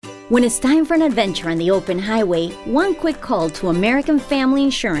When it's time for an adventure on the open highway, one quick call to American Family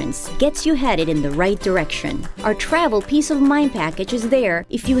Insurance gets you headed in the right direction. Our travel peace of mind package is there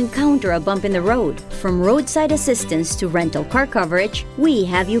if you encounter a bump in the road. From roadside assistance to rental car coverage, we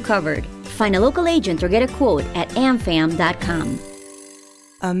have you covered. Find a local agent or get a quote at amfam.com.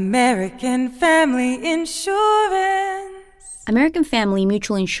 American Family Insurance. American Family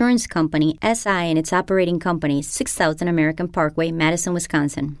Mutual Insurance Company, SI, and its operating company, 6000 American Parkway, Madison,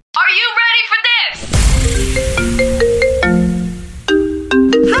 Wisconsin. Are you ready for this?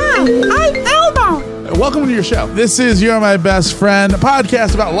 Hi, I'm Elmo. Welcome to your show. This is You're My Best Friend, a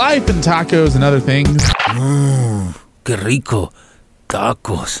podcast about life and tacos and other things. Que rico.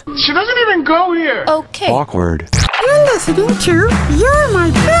 Tacos. She doesn't even go here. Okay. Awkward. You're listening to You're My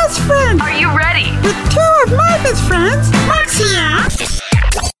Best Friend Are you ready? with two of my best friends, Marcia.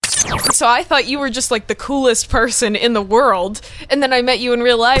 So I thought you were just like the coolest person in the world, and then I met you in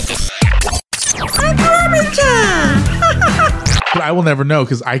real life. I'm Marcia. But I will never know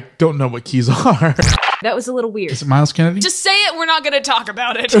because I don't know what keys are. That was a little weird. Is it Miles Kennedy? Just say it, we're not going to talk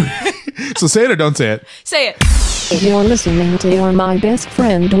about it. So say it or don't say it. Say it. You're listening to You're My Best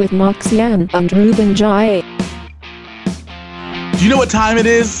Friend with Moxian and Ruben Jai. Do you know what time it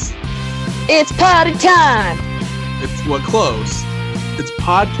is? It's party time. It's close. It's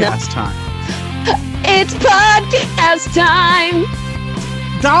podcast time. It's podcast time.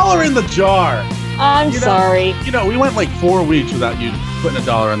 $1 in the jar. I'm sorry. You know, we went like 4 weeks without you putting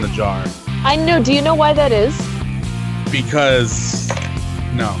 $1 in the jar. I know. Do you know why that is? Because,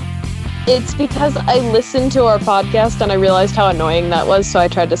 no. It's because I listened to our podcast and I realized how annoying that was, so I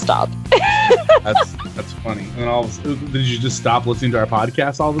tried to stop. That's funny. And did you just stop listening to our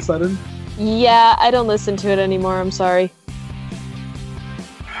podcast all of a sudden? Yeah, I don't listen to it anymore. I'm sorry.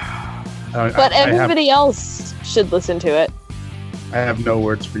 But everybody else should listen to it. I have no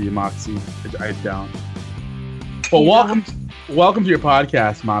words for you, Moxie. I don't. Well, welcome to your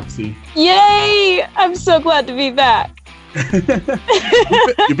podcast, Moxie. Yay! I'm so glad to be back.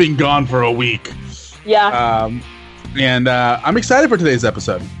 You've been gone for a week. Yeah. And I'm excited for today's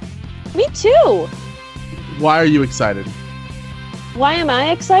episode. Me too. Why are you excited? Why am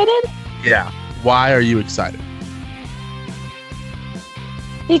I excited? Yeah. Why are you excited?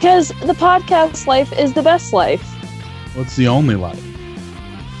 Because the podcast life is the best life. What's the only life?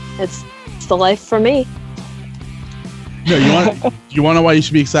 It's the life for me. No, you want to know why you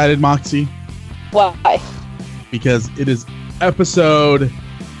should be excited, Moxie? Why? Because it is episode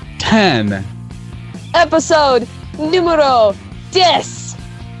 10. Episode numero 10.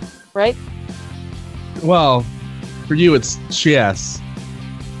 Right? Well, for you it's chess.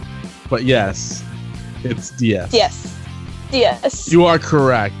 But yes, it's DS. Yes. You are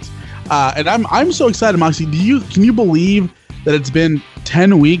correct. And I'm so excited, Moxie. Can you believe that it's been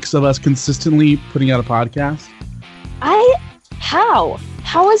 10 weeks of us consistently putting out a podcast?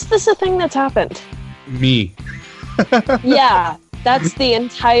 How is this a thing that's happened? Me. Yeah, that's the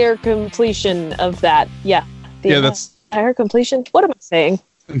entire completion of that. Yeah. That's entire completion. What am I saying?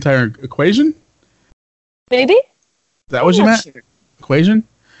 Entire equation? Maybe? Is that what you meant? Sure. Equation?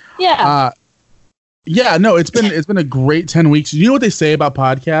 Yeah. Yeah, no, it's been a great 10 weeks. You know what they say about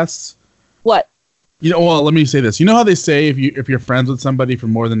podcasts? What? Well, let me say this. You know how they say if you're friends with somebody for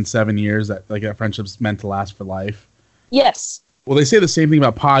more than 7 years, that friendship's meant to last for life? Yes. Well, they say the same thing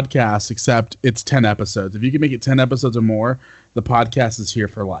about podcasts, except it's 10 episodes. If you can make it 10 episodes or more, the podcast is here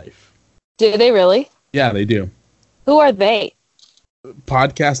for life. Do they really? Yeah, they do. Who are they?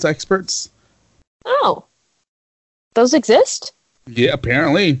 Podcast experts. Oh. Those exist? Yeah,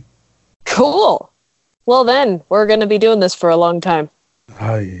 apparently. Cool. Well then, we're going to be doing this for a long time.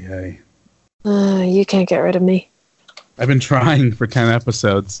 Ay. You can't get rid of me. I've been trying for 10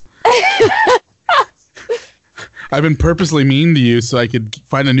 episodes. I've been purposely mean to you so I could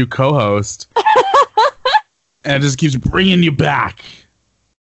find a new co-host. And it just keeps bringing you back.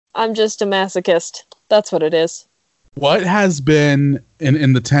 I'm just a masochist. That's what it is. What has been,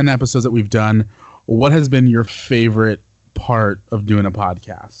 in the 10 episodes that we've done, what has been your favorite part of doing a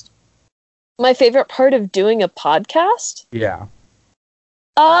podcast? My favorite part of doing a podcast? Yeah.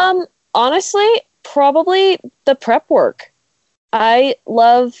 Honestly, probably the prep work. I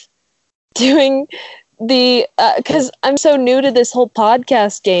love doing because I'm so new to this whole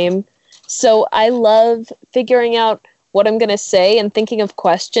podcast game, so I love figuring out what I'm going to say and thinking of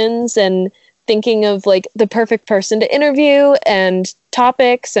questions and thinking of like the perfect person to interview and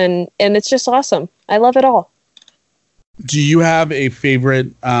topics, and it's just awesome. I love it all. Do you have a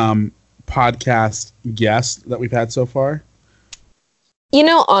favorite podcast guest that we've had so far? You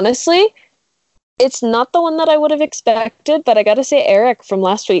know, honestly, It's not the one that I would have expected, but I gotta say Eric from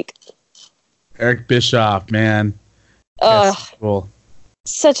last week. Eric Bischoff, man. Cool.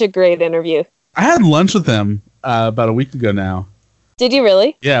 Such a great interview. I had lunch with him about a week ago now. Did you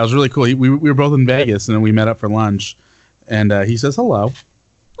really? Yeah, it was really cool. We were both in Vegas, and then we met up for lunch. And he says hello.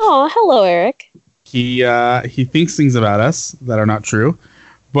 Oh, hello, Eric. He thinks things about us that are not true.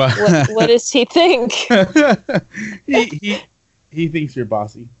 But what does he think? he thinks you're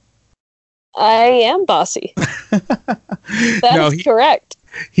bossy. I am bossy. That's correct.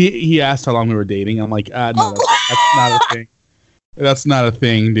 He asked how long we were dating. I'm like, no, that's not a thing. That's not a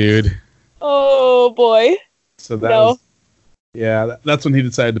thing, dude. Oh boy. So that was, yeah, that's when he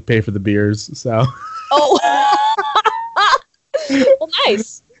decided to pay for the beers. So. Oh. Well,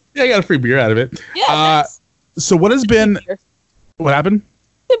 nice. Yeah, I got a free beer out of it. Yeah. Nice. So what has been? What happened?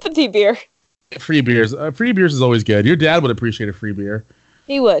 Sympathy beer. Free beers. Free beers is always good. Your dad would appreciate a free beer.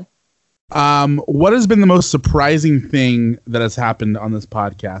 He would. What has been the most surprising thing that has happened on this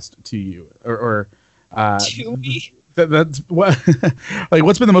podcast to you, or to me? That's what. Like,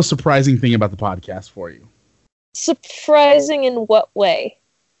 what's been the most surprising thing about the podcast for you? Surprising in what way?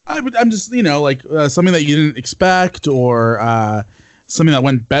 I'm just, like something that you didn't expect, or something that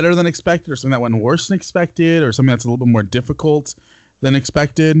went better than expected, or something that went worse than expected, or something that's a little bit more difficult than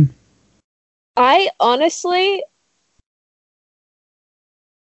expected. I honestly.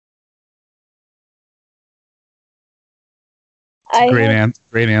 Great answer.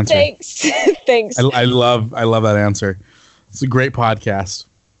 Thanks. Thanks. I love that answer. It's a great podcast.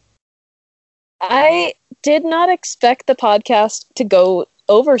 I did not expect the podcast to go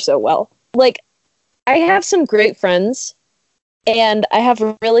over so well. Like, I have some great friends, and I have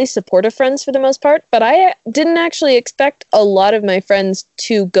really supportive friends for the most part, but I didn't actually expect a lot of my friends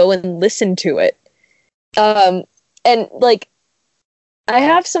to go and listen to it. And like, I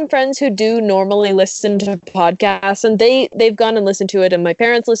have some friends who do normally listen to podcasts, and they've gone and listened to it, and my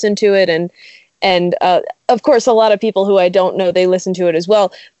parents listen to it, and of course a lot of people who I don't know, they listen to it as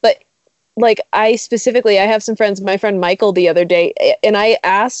well. But like, I have some friends, my friend Michael the other day, and I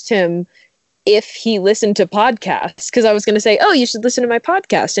asked him if he listened to podcasts, because I was going to say, oh, you should listen to my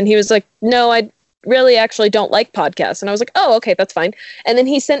podcast. And he was like, no, I really actually don't like podcasts. And I was like, oh, okay, that's fine. And then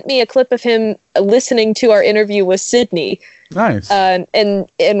he sent me a clip of him listening to our interview with Sydney. Nice. And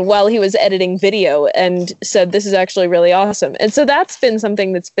while he was editing video, and said, this is actually really awesome. And so that's been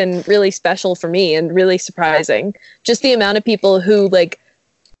something that's been really special for me and really surprising. Just the amount of people who, like,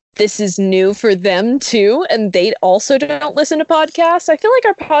 this is new for them too, and they also don't listen to podcasts. I feel like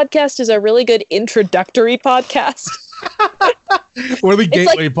our podcast is a really good introductory podcast. We're the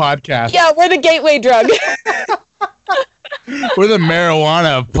gateway podcast. Yeah, we're the gateway drug. We're the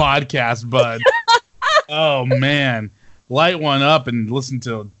marijuana of podcast, bud. Oh man, light one up and listen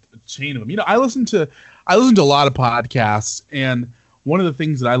to a chain of them. I listen to a lot of podcasts, and one of the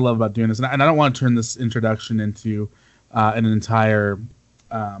things that I love about doing this, and I don't want to turn this introduction into an entire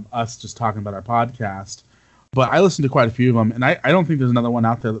us just talking about our podcast, but I listen to quite a few of them, and I don't think there's another one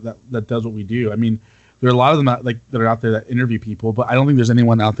out there that does what we do. I mean, there are a lot of them that are out there that interview people, but I don't think there's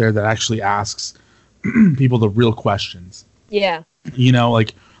anyone out there that actually asks people the real questions. Yeah.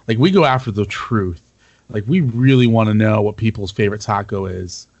 Like we go after the truth. Like, we really want to know what people's favorite taco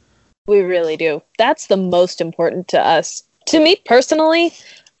is. We really do. That's the most important to us. To me personally,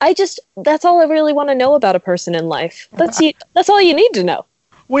 that's all I really want to know about a person in life. That's all you need to know.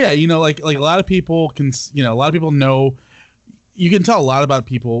 Well, yeah, like a lot of people can, a lot of people know, you can tell a lot about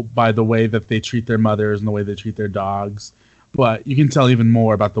people by the way that they treat their mothers and the way they treat their dogs, but you can tell even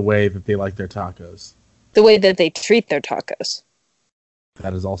more about the way that they like their tacos. The way that they treat their tacos.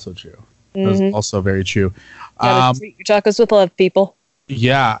 That is also true. Mm-hmm. That is also very true. Treat your tacos with love, people.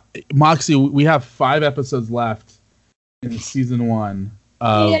 Yeah. Moxie, we have 5 episodes left in season 1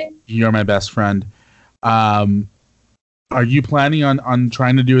 of You're My Best Friend. Are you planning on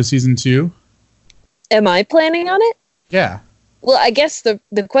trying to do a season 2? Am I planning on it? Yeah. Well, I guess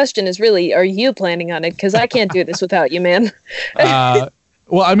the question is really, are you planning on it? Because I can't do this without you, man. Well,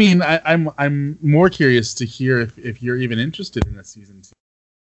 I mean, I'm more curious to hear if you're even interested in a season 2.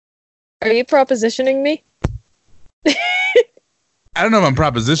 Are you propositioning me? I don't know if I'm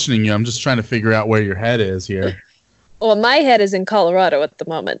propositioning you. I'm just trying to figure out where your head is here. Well, my head is in Colorado at the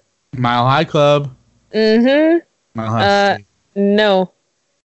moment. Mile High Club. Mm-hmm. Mile High State. No.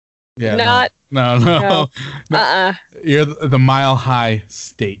 Yeah. Not. No. You're the Mile High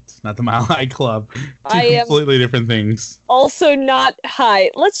State, not the Mile High Club. Two completely different things. Also not high.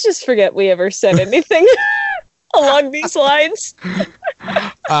 Let's just forget we ever said anything along these lines.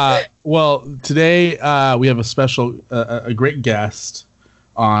 Well, today we have a special, a great guest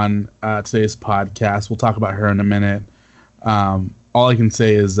on today's podcast. We'll talk about her in a minute. All I can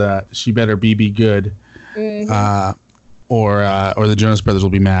say is that she better be good, or the Jonas Brothers will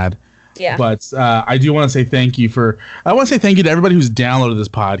be mad. Yeah. But I do want to say thank you to everybody who's downloaded this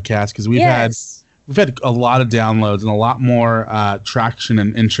podcast, because we've had a lot of downloads and a lot more traction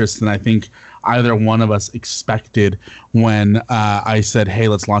and interest than I think either one of us expected when I said, hey,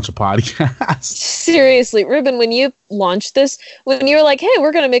 let's launch a podcast. Seriously, Ruben, when you launched this, when you were like, hey,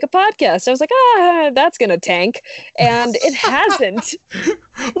 we're going to make a podcast, I was like, that's going to tank. And it hasn't.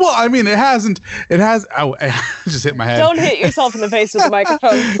 Well, I mean, it hasn't. It has. Oh, I just hit my head. Don't hit yourself in the face with the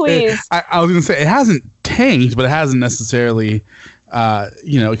microphone, please. I was going to say, it hasn't tanked, but it hasn't necessarily,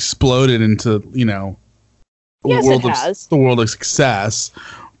 exploded into, yes, the world of success.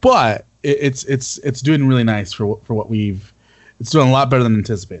 But it's doing really nice for what it's doing a lot better than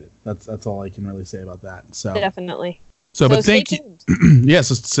anticipated. That's all I can really say about that. So definitely. But thank you. Yeah,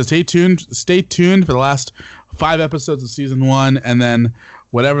 so stay tuned. Stay tuned for the last 5 episodes of season 1, and then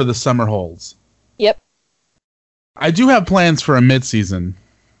whatever the summer holds. Yep. I do have plans for a mid-season.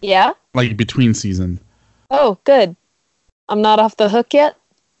 Yeah? Like between season. Oh, good. I'm not off the hook yet?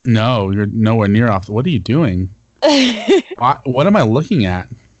 No, you're nowhere near off. What are you doing? What am I looking at?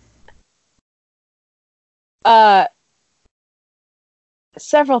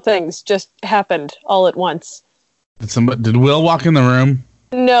 Several things just happened all at once. Did Will walk in the room?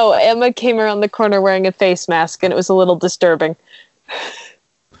 No, Emma came around the corner wearing a face mask, and it was a little disturbing.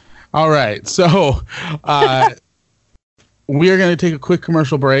 All right, so we are going to take a quick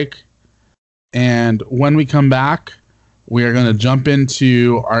commercial break, and when we come back, we are going to jump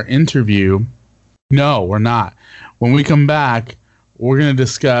into our interview. No, we're not. When we come back, we're going to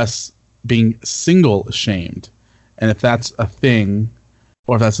discuss being single shamed, and if that's a thing,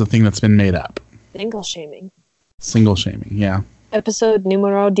 or if that's a thing that's been made up. Single shaming, yeah. Episode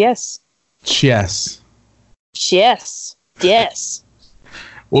numero 10. Yes.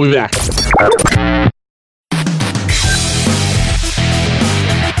 We'll be back.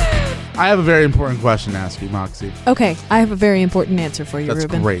 I have a very important question to ask you, Moxie. Okay, I have a very important answer for you, That's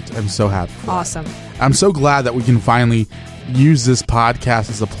Ruben. Great. I'm so happy. Awesome. I'm so glad that we can finally use this podcast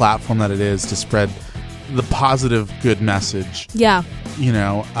as a platform that it is to spread the positive, good message. Yeah.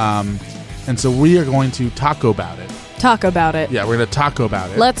 And so we are going to talk about it. Talk about it. Yeah, we're going to talk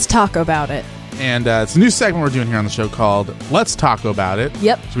about it. Let's talk about it. And it's a new segment we're doing here on the show called Let's Talk About It.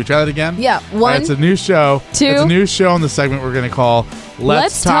 Yep. Should we try that again? Yeah. 1. Right, it's a new show. 2. It's a new show in the segment we're going to call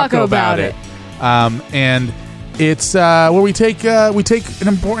Let's Talk About It. And it's where we take an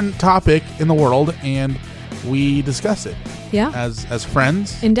important topic in the world and we discuss it. Yeah. As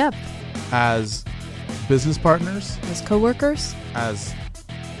friends. In depth. As business partners. As coworkers. As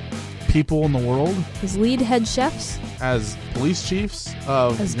people in the world. As lead head chefs. As police chiefs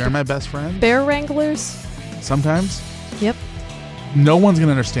of You're My Best Friend. Bear wranglers. Sometimes. Yep. No one's going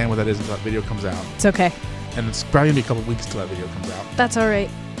to understand what that is until that video comes out. It's okay. And it's probably going to be a couple weeks until that video comes out. That's all right.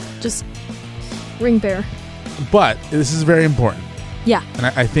 Just ring bear. But this is very important. Yeah. And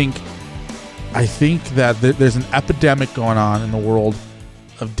I think that there's an epidemic going on in the world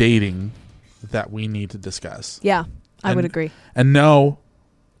of dating that we need to discuss. Yeah, I would agree. And no,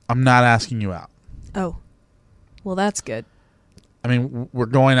 I'm not asking you out. Oh. Well, that's good. I mean, we're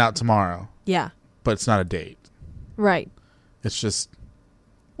going out tomorrow. Yeah. But it's not a date. Right. It's just...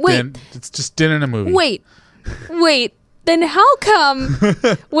 Wait. It's just dinner and a movie. Wait. Then how come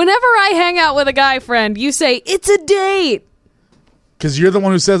whenever I hang out with a guy friend, you say, it's a date? Because you're the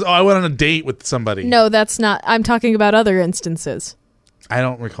one who says, oh, I went on a date with somebody. No, that's not. I'm talking about other instances. I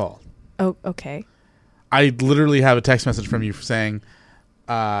don't recall. Oh, okay. I literally have a text message from you saying,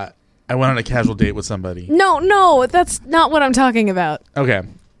 I went on a casual date with somebody. No, that's not what I'm talking about. Okay.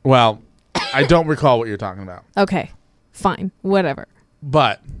 Well, I don't recall what you're talking about. Okay. Fine. Whatever.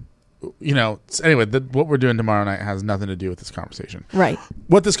 But, anyway, what we're doing tomorrow night has nothing to do with this conversation. Right.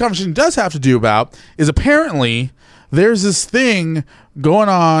 What this conversation does have to do about is apparently there's this thing going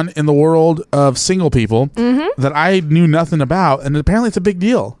on in the world of single people that I knew nothing about, and apparently it's a big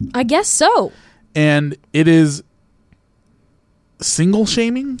deal. I guess so. And it is single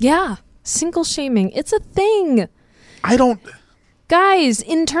shaming? Yeah. Single shaming. It's a thing. Guys,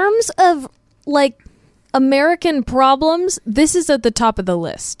 in terms of, American problems, this is at the top of the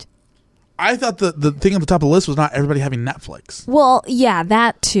list. I thought the thing at the top of the list was not everybody having Netflix. Well, yeah,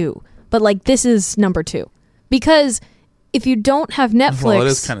 that too. But, this is number 2. Because if you don't have Netflix... Well, it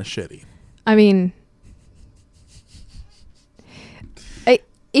is kind of shitty. I mean...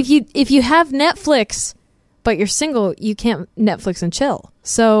 If you have Netflix, but you're single, you can't Netflix and chill.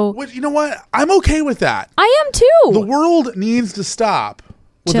 So... You know what? I'm okay with that. I am too. The world needs to stop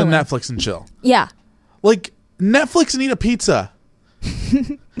with chilling. a Netflix and chill. Yeah. Like Netflix and eat a pizza.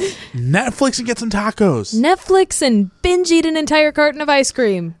 Netflix and get some tacos. Netflix and binge eat an entire carton of ice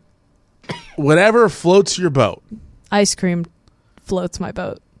cream. Whatever floats your boat. Ice cream floats my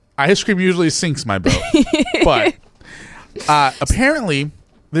boat. Ice cream usually sinks my boat. But apparently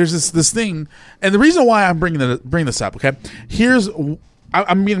there's this thing, and the reason why I'm bringing this up, okay?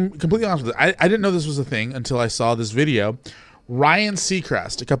 I'm being completely honest with it. I didn't know this was a thing until I saw this video. Ryan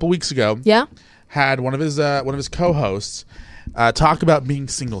Seacrest a couple weeks ago had one of his co-hosts talk about being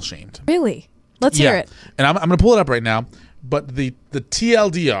single shamed. Really? Let's hear it. And I'm going to pull it up right now. But the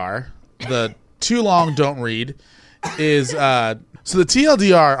TLDR, the too long don't read, is so the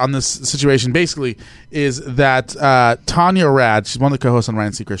TLDR on this situation basically is that Tanya Rad, she's one of the co-hosts on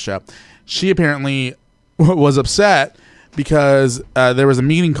Ryan Seacrest's show, she apparently was upset because there was a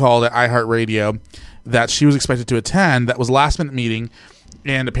meeting called at iHeartRadio that she was expected to attend. That was a last-minute meeting,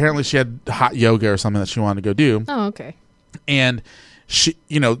 and apparently she had hot yoga or something that she wanted to go do. Oh, okay. And she,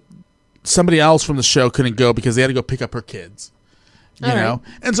 somebody else from the show couldn't go because they had to go pick up her kids. You know?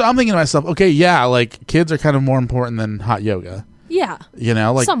 Right. And so I'm thinking to myself, okay, yeah, like kids are kind of more important than hot yoga. Yeah.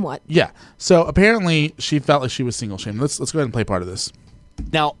 Like somewhat. Yeah. So apparently she felt like she was single shamed. Let's go ahead and play part of this.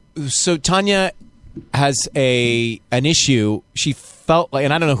 Now, so Tanya has an issue. She felt like,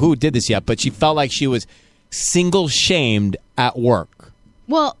 and I don't know who did this yet, but she felt like she was single shamed at work.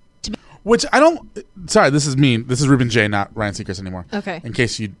 Well, which I don't. Sorry, this is me. This is Ruben J, not Ryan Seacrest anymore. Okay. In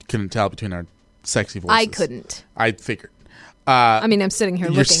case you couldn't tell between our sexy voices, I couldn't. I figured. I mean, I'm sitting here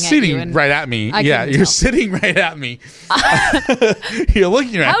looking at you. You're sitting right at me. Yeah, you're sitting right at me. You're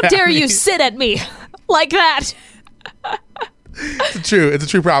looking right at me. How dare you sit at me like that? It's a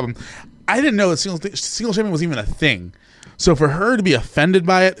true problem. I didn't know that single shaming was even a thing. So for her to be offended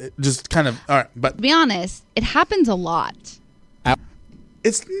by it just kind of, all right. But to be honest, it happens a lot.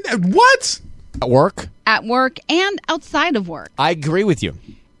 It's what? At work? At work and outside of work. I agree with you.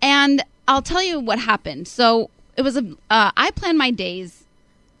 And I'll tell you what happened. So it was I plan my days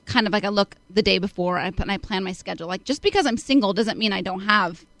kind of like I look the day before and I plan my schedule. Like just because I'm single doesn't mean I don't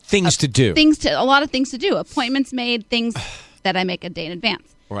have things to do. A lot of things to do. Appointments made, things that I make a day in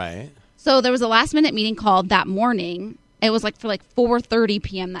advance. Right. So there was a last minute meeting called that morning. It was like for 4:30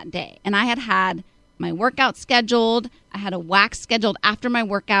 p.m. that day. And I had my workout scheduled. I had a wax scheduled after my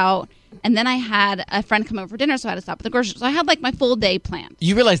workout. And then I had a friend come over for dinner, so I had to stop at the grocery store. So I had my full day planned.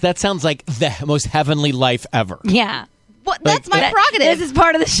 You realize that sounds like the most heavenly life ever. Yeah. Well, that's my prerogative. This is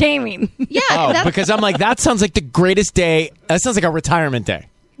part of the shaming. Yeah. Oh, because I'm like, that sounds like the greatest day. That sounds like a retirement day.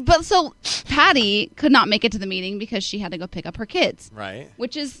 But so Patty could not make it to the meeting because she had to go pick up her kids. Right.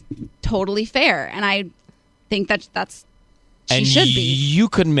 Which is totally fair. And I think that's and she should be. You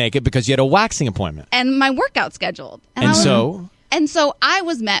couldn't make it because you had a waxing appointment. And my workout scheduled. And so I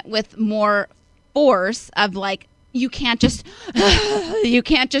was met with more force of you can't just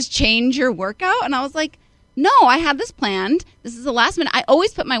change your workout. And I was like, no, I had this planned. This is the last minute. I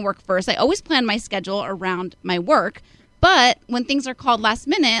always put my work first. I always plan my schedule around my work. But when things are called last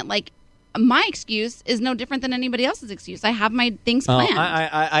minute, my excuse is no different than anybody else's excuse. I have my things planned.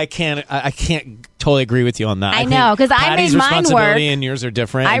 I can't totally agree with you on that. I know, because I made mine work. And yours are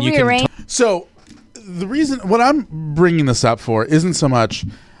different. I rearranged. So the reason what I'm bringing this up for isn't so much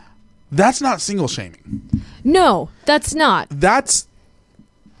that's not single shaming. No, that's not. That's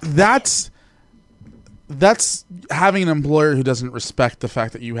having an employer who doesn't respect the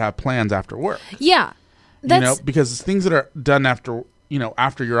fact that you have plans after work. Yeah. Because things that are done after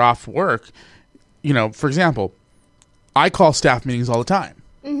you're off work, for example, I call staff meetings all the time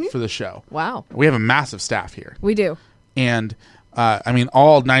for the show. Wow. We have a massive staff here. We do. And,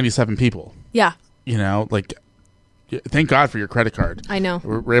 all 97 people. Yeah. Thank God for your credit card. I know.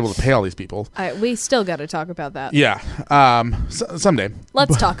 We're able to pay all these people. We still got to talk about that. Yeah. Someday.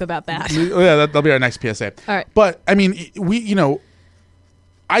 Let's talk about that. Yeah, that'll be our next PSA. All right. But, I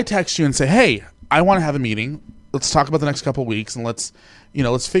text you and say, hey, I want to have a meeting. Let's talk about the next couple of weeks and let's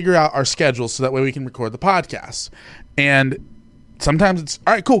figure out our schedule so that way we can record the podcast. And sometimes it's,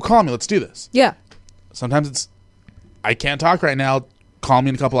 all right, cool, call me. Let's do this. Yeah. Sometimes it's, I can't talk right now. Call me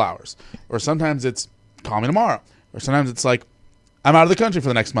in a couple hours. Or sometimes it's, call me tomorrow. Or sometimes it's I'm out of the country for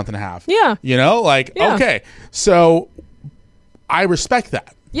the next month and a half. Yeah. Yeah. Okay. So I respect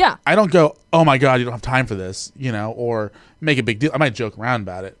that. Yeah. I don't go, oh my God, you don't have time for this, or make a big deal. I might joke around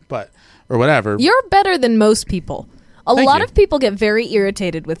about it, or whatever. You're better than most people. A Thank lot you. of people get very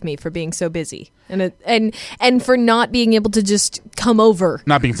irritated with me for being so busy and for not being able to just come over.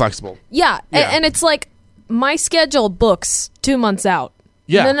 Not being flexible. Yeah. And it's my schedule books 2 months out.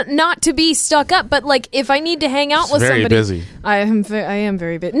 Yeah. Not to be stuck up, but like if I need to hang out with very somebody, busy. I am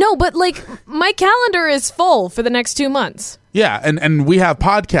very busy. No, but like my calendar is full for the next 2 months. Yeah, and we have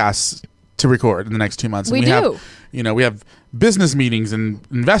podcasts to record in the next 2 months. And We do. Have, we have business meetings and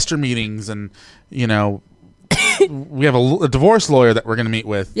investor meetings, and we have a divorce lawyer that we're going to meet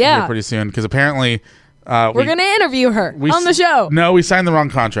with here pretty soon because apparently we're going to interview her on the show. No, we signed the wrong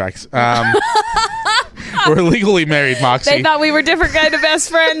contracts. We're legally married, Moxie. They thought we were different kind of best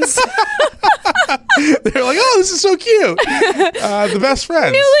friends. They're like, oh, this is so cute. The best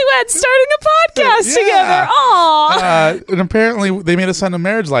friends. Newlyweds starting a podcast together. Aww. And apparently they made us sign a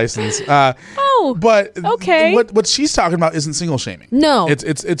marriage license. But okay. What she's talking about isn't single shaming. No.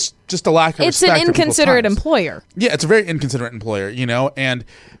 It's just a lack of It's respect. an inconsiderate employer. Yeah, it's a very inconsiderate employer, and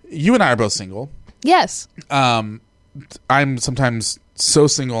you and I are both single. Yes. I'm sometimes so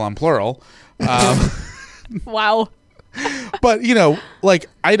single I'm plural. Wow. But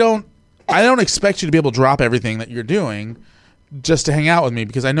I don't expect you to be able to drop everything that you're doing just to hang out with me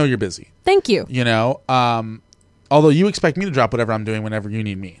because I know you're busy. Thank you. Although you expect me to drop whatever I'm doing whenever you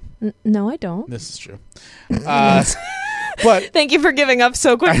need me. No, I don't. This is true. But thank you for giving up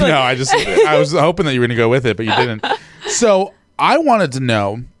so quickly. I know. I was hoping that you were going to go with it, but you didn't. So I wanted to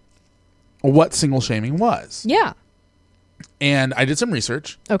know what single shaming was. Yeah. And I did some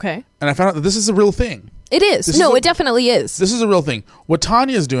research. Okay. And I found out that this is a real thing. It is. It definitely is. This is a real thing. What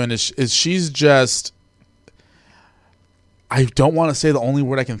Tanya is doing is she's just, I don't want to say the only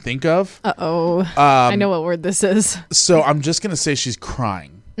word I can think of. Uh-oh. I know what word this is. So I'm just going to say she's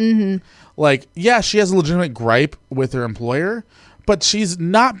crying. Mm-hmm. Like, yeah, she has a legitimate gripe with her employer, but she's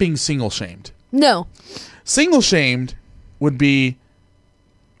not being single shamed. No. Single shamed would be,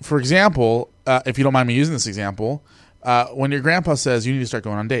 for example, if you don't mind me using this example, when your grandpa says you need to start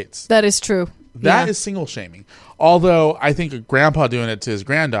going on dates. That is true. That is single shaming. Although I think a grandpa doing it to his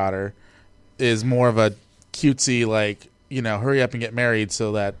granddaughter is more of a cutesy, like, hurry up and get married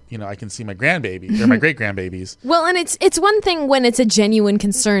so that, I can see my grandbaby or my great grandbabies. Well, and it's one thing when it's a genuine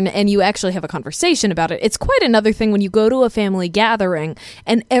concern and you actually have a conversation about it. It's quite another thing when you go to a family gathering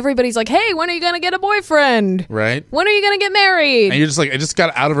and everybody's like, hey, when are you going to get a boyfriend? Right. When are you going to get married? And you're just like, I just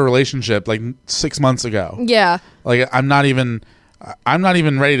got out of a relationship like 6 months ago. Yeah. Like, I'm not even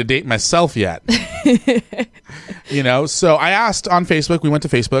ready to date myself yet. So I asked on Facebook. We went to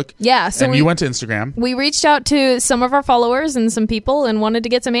Facebook. Yeah. So you went to Instagram. We reached out to some of our followers and some people and wanted to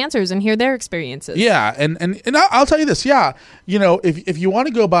get some answers and hear their experiences. Yeah. And I'll tell you this. Yeah. If you want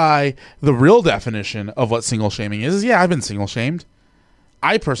to go by the real definition of what single shaming is, yeah, I've been single shamed.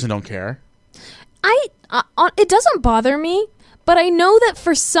 I personally don't care. It doesn't bother me. But I know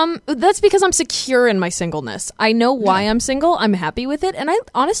that that's because I'm secure in my singleness. I know why I'm single. I'm happy with it. And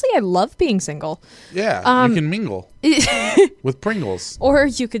I love being single. Yeah. You can mingle with Pringles. Or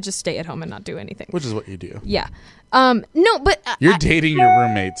you could just stay at home and not do anything. Which is what you do. Yeah. No, but... You're dating your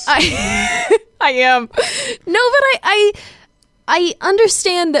roommates. I am. No, but I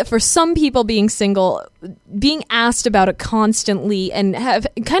understand that for some people being single, being asked about it constantly and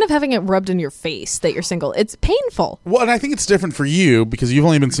having it rubbed in your face that you're single, it's painful. Well, and I think it's different for you because you've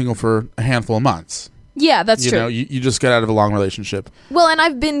only been single for a handful of months. Yeah, that's true. You just got out of a long relationship. Well, and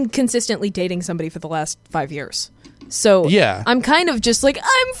I've been consistently dating somebody for the last 5 years. So yeah. I'm kind of just like,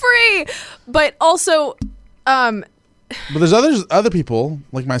 I'm free. But also... But there's other people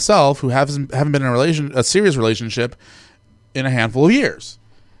like myself who haven't been in a serious relationship in a handful of years.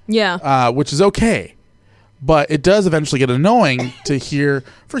 Yeah. Which is okay. But it does eventually get annoying to hear,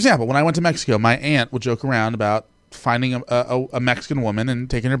 for example, when I went to Mexico, my aunt would joke around about finding a Mexican woman and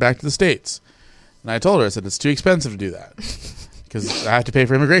taking her back to the States. And I told her, I said, it's too expensive to do that. Because I have to pay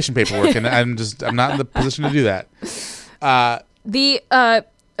for immigration paperwork, and I'm not in the position to do that. The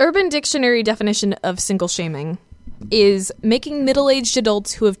Urban Dictionary definition of single shaming is making middle-aged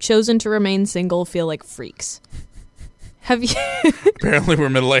adults who have chosen to remain single feel like freaks. Have you? Apparently we're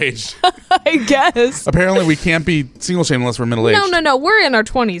middle-aged. I guess. Apparently we can't be single shamed unless we're middle-aged. No. We're in our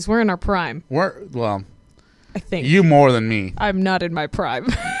 20s. We're in our prime. I think. You more than me. I'm not in my prime.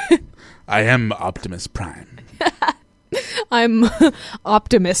 I am Optimus Prime. I'm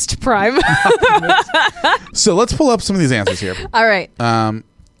Optimist Prime. So let's pull up some of these answers here. All right.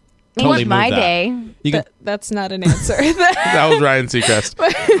 Totally my day. That's not an answer. That was Ryan Seacrest.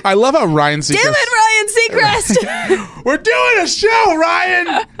 I love how Ryan Seacrest... Damn it, Ryan Seacrest! We're doing a show,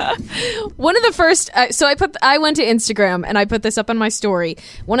 Ryan! One of the first... I went to Instagram and I put this up on my story.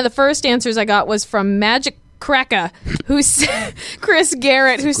 One of the first answers I got was from Magic Cracka, Chris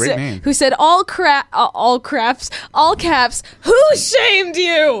Garrett, who said all caps, who shamed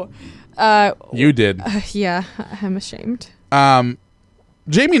you? You did. Yeah, I'm ashamed.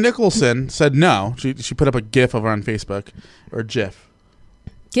 Jamie Nicholson said no. She put up a GIF over on Facebook, or GIF.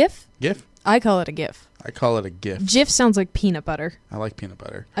 GIF? GIF? I call it a GIF. I call it a GIF. GIF sounds like peanut butter. I like peanut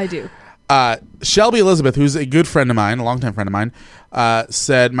butter. I do. Shelby Elizabeth, who's a good friend of mine, a longtime friend of mine,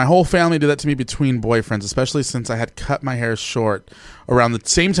 said, my whole family did that to me between boyfriends, especially since I had cut my hair short around the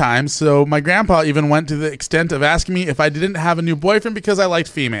same time. So my grandpa even went to the extent of asking me if I didn't have a new boyfriend because I liked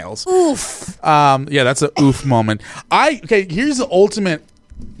females. Oof. Yeah, that's an oof moment. Here's the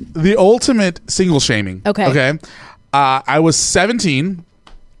ultimate single shaming. Okay. I was 17.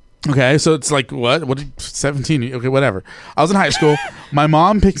 Okay, so it's like, what 17? Okay, whatever. I was in high school. My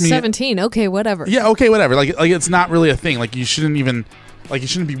mom picked me 17. Okay, whatever. Yeah, okay, whatever. Like it's not really a thing. Like you shouldn't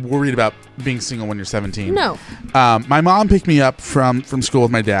be worried about being single when you're 17. No. My mom picked me up from school with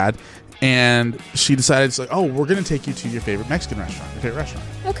my dad, and she decided, it's like, oh, we're gonna take you to your favorite Mexican restaurant, your favorite restaurant.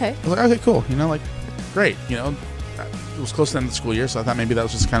 Okay. I was like, okay, cool. Great. It was close to the end of the school year, so I thought maybe that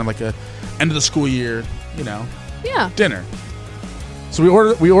was just kind of like a end of the school year, Yeah. dinner. So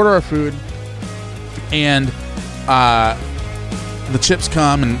we order our food, and the chips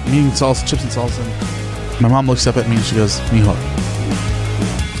come, and chips and salsa. And my mom looks up at me and she goes, "Mijo,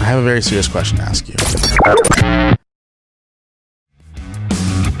 I have a very serious question to ask you."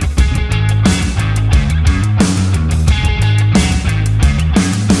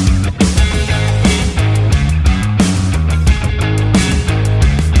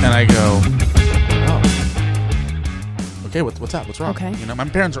 And I go, okay, what's up? What's wrong? Okay. My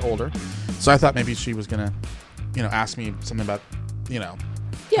parents are older, so I thought maybe she was gonna, ask me something about,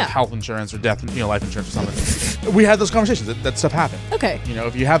 health insurance or death, life insurance or something. We had those conversations. That stuff happened. Okay.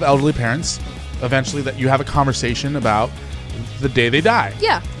 If you have elderly parents, eventually that you have a conversation about the day they die.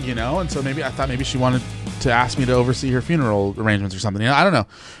 Yeah. And so I thought maybe she wanted to ask me to oversee her funeral arrangements or something. I don't know.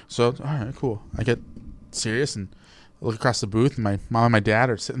 So all right, cool. I get serious and look across the booth, and my mom and my dad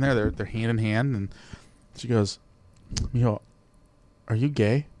are sitting there. They're hand in hand, and she goes, "Mijo, are you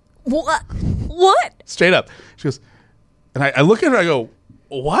gay?" What? Straight up. She goes, and I look at her, I go,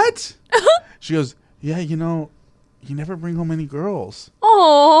 "What?" She goes, "Yeah, you never bring home any girls."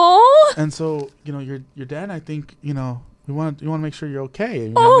 Oh. And so, your dad, I think, you want to make sure you're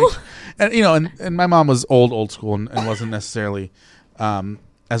okay. And my mom was old school and wasn't necessarily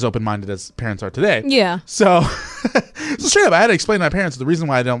as open-minded as parents are today. Yeah. So straight up, I had to explain to my parents the reason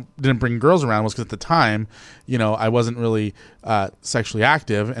why I didn't bring girls around was because at the time, I wasn't really sexually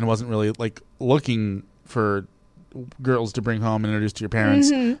active and wasn't really looking for girls to bring home and introduce to your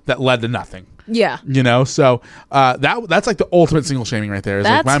parents. Mm-hmm. That led to nothing. Yeah. So that's like the ultimate single shaming right there. Is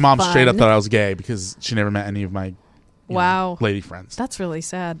like my mom straight up thought I was gay because she never met any of my lady friends. That's really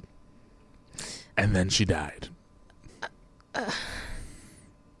sad. And then she died.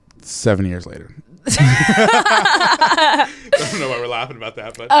 7 years later. I don't know why we're laughing about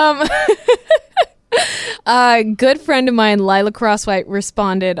that, but a good friend of mine, Lila Crosswhite,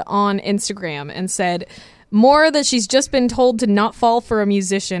 responded on Instagram and said more that she's just been told to not fall for a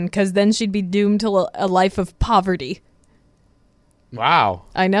musician because then she'd be doomed to a life of poverty. Wow.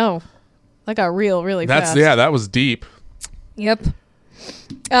 I know. That got really fast. Yeah, that was deep. Yep.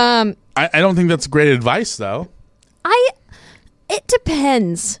 I don't think that's great advice, though. It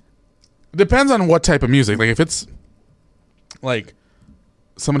depends. Depends on what type of music. Like, if it's like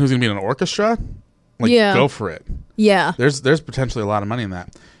someone who's gonna be in an orchestra, go for it. Yeah. There's potentially a lot of money in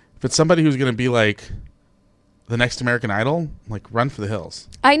that. If it's somebody who's gonna be like the next American Idol, run for the hills.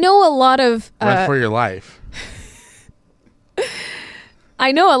 I know a lot of run for your life.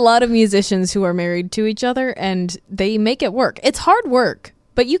 I know a lot of musicians who are married to each other and they make it work. It's hard work,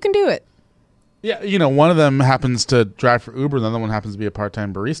 but you can do it. Yeah, one of them happens to drive for Uber, and the other one happens to be a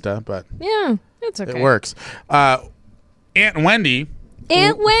part-time barista, but yeah, it's okay. It works. Aunt Wendy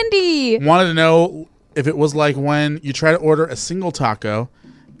wanted to know if it was like when you try to order a single taco,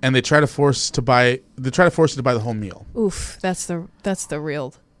 and they try to force you to buy the whole meal. Oof, that's the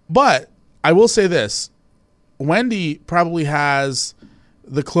real. But I will say this: Wendy probably has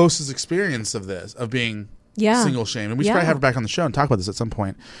the closest experience of this, of being single shamed, and we should probably have her back on the show and talk about this at some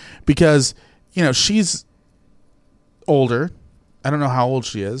point, because she's older. I don't know how old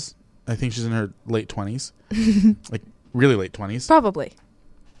she is. I think she's in her late 20s, really late 20s, probably,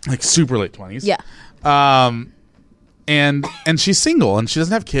 super late 20s. Yeah. And she's single, and she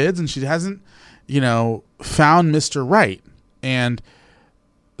doesn't have kids, and she hasn't, found Mr. Right. And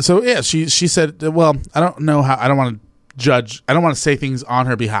so she said, well, I don't know how. I don't want to judge. I don't want to say things on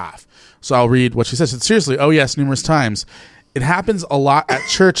her behalf. So I'll read what she says. Said, seriously, oh yes, numerous times. It happens a lot at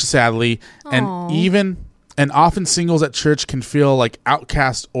church, sadly, and even And often singles at church can feel like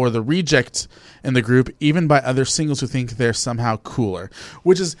outcast or the reject in the group, even by other singles who think they're somehow cooler.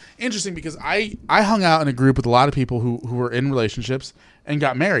 Which is interesting because I hung out in a group with a lot of people who were in relationships and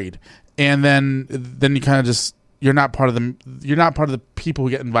got married. And then you kind of just you're not part of the people who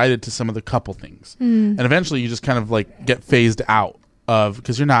get invited to some of the couple things. And eventually you just kind of like get phased out of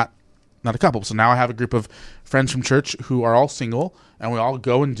because you're not a couple. So now I have a group of friends from church who are all single, and we all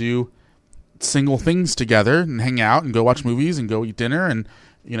go and do single things together and hang out and go watch movies and go eat dinner, and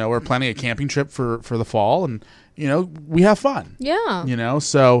we're planning a camping trip for the fall, and we have fun. Yeah.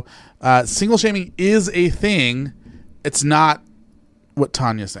 So single shaming is a thing. It's not what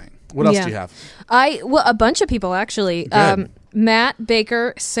Tanya's saying. What else do you have? A bunch of people actually. Matt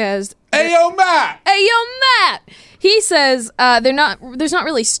Baker says, Ayo, Matt! Ayo, Matt! He says there's not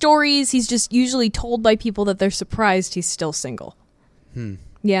really stories. He's just usually told by people that they're surprised he's still single.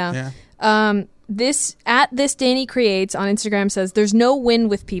 Yeah. This Danny Creates on Instagram says, there's no win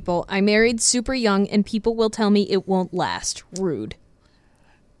with people. I married super young and people will tell me it won't last. Rude.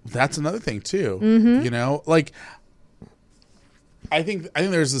 That's another thing too. Like I think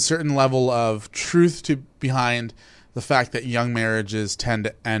there's a certain level of truth behind the fact that young marriages tend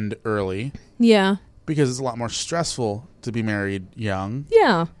to end early. Yeah. Because it's a lot more stressful to be married young.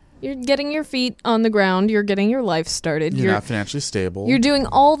 Yeah. You're getting your feet on the ground. You're getting your life started. You're not financially stable. You're doing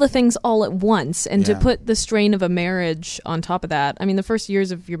all the things all at once. And to put the strain of a marriage on top of that, I mean, the first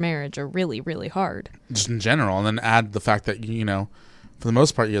years of your marriage are really, really hard. Just in general. And then add the fact that, for the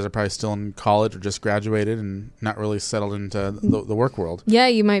most part, you guys are probably still in college or just graduated and not really settled into the work world. Yeah,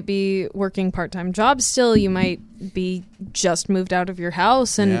 you might be working part-time jobs still. You might be just moved out of your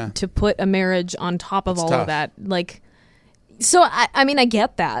house. And to put a marriage on top of all of that, like... So, I mean, I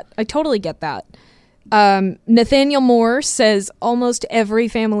get that. I totally get that. Nathaniel Moore says almost every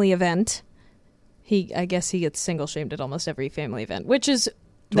family event. I guess he gets single shamed at almost every family event, which is...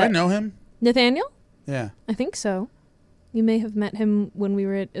 Do I know him? Nathaniel? Yeah. I think so. You may have met him when we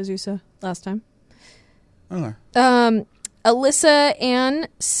were at Azusa last time. Okay. Alyssa Ann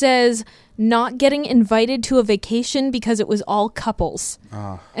says not getting invited to a vacation because it was all couples.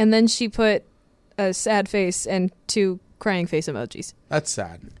 And then she put a sad face and 2 crying face emojis. That's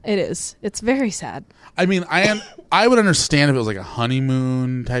sad. It is. It's very sad. I mean, I would understand if it was like a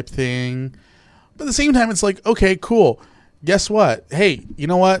honeymoon type thing. But at the same time, it's like, okay, cool. Guess what? Hey, you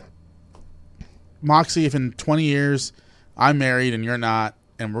know what? Moxie, if in 20 years I'm married and you're not,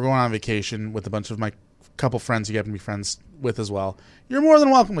 and we're going on vacation with a bunch of my couple friends you happen to be friends with as well, you're more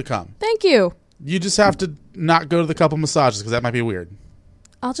than welcome to come. Thank you. You just have to not go to the couple massages because that might be weird.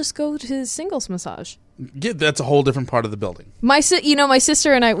 I'll just go to the singles massage. That's a whole different part of the building. My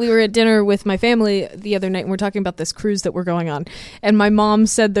sister and I, we were at dinner with my family the other night, and we're talking about this cruise that we're going on. And my mom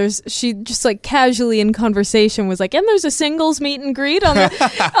said she just like casually in conversation was like, and there's a singles meet and greet on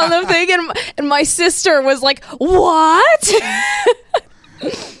the on the thing, and my sister was like, what?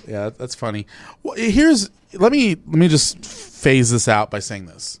 Yeah, that's funny. Well, let me just phase this out by saying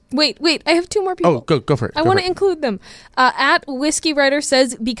this. Wait, I have 2 more people. Oh, go for it. I want to include them. At Whiskey Writer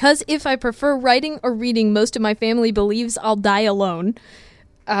says, because if I prefer writing or reading, most of my family believes I'll die alone.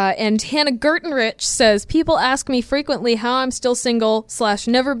 And Hannah Gertenrich says, people ask me frequently how I'm still single /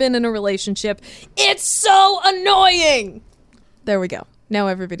 never been in a relationship. It's so annoying. There we go. Now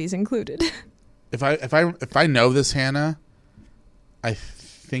everybody's included. If I know this Hannah, I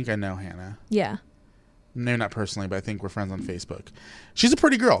think I know Hannah. Yeah. Maybe not personally, but I think we're friends on Facebook. She's a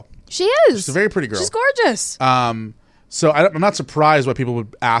pretty girl. She is. She's a very pretty girl. She's gorgeous. So I'm not surprised why people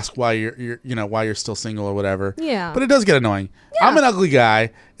would ask why you're still single or whatever. Yeah. But it does get annoying. Yeah. I'm an ugly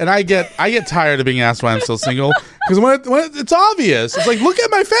guy, and I get tired of being asked why I'm still single because when it's obvious, it's like, look at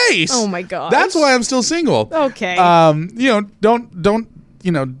my face. Oh my god. That's why I'm still single. Okay. Don't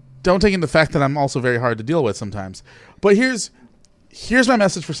take in the fact that I'm also very hard to deal with sometimes. But here's my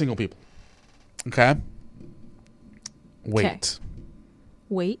message for single people. Okay. Wait. Okay.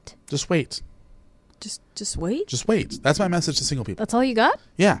 Wait. Just wait. Just wait? Just wait. That's my message to single people. That's all you got?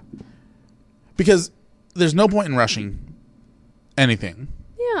 Yeah. Because there's no point in rushing anything.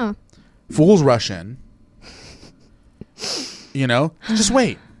 Yeah. Fools rush in. Just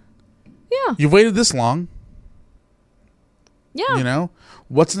wait. Yeah. You've waited this long. Yeah.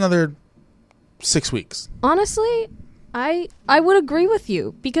 What's another 6 weeks? Honestly, I would agree with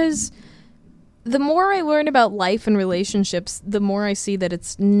you because the more I learn about life and relationships, the more I see that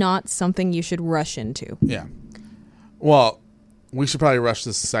it's not something you should rush into. Yeah. Well, We should probably rush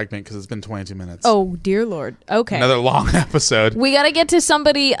this segment because it's been 22 minutes. Oh, dear Lord. Okay. Another long episode. We got to get to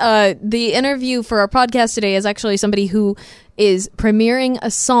somebody. The interview for our podcast today is actually somebody who is premiering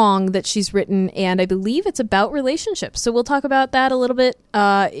a song that she's written, and I believe it's about relationships. So we'll talk about that a little bit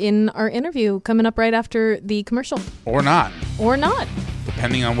in our interview coming up right after the commercial. Or not. Or not.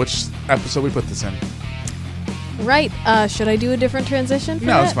 Depending on which episode we put this in. Right. Should I do a different transition for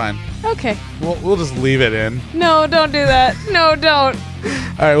No, that? it's fine. Okay. We'll just leave it in. No, don't do that. No, don't.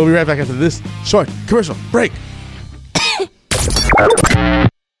 All right, we'll be right back after this short commercial break.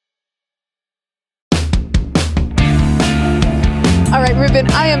 All right, Ruben,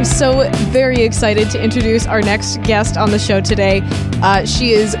 I am so very excited to introduce our next guest on the show today.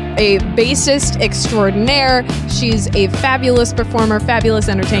 She is a bassist extraordinaire. She's a fabulous performer, fabulous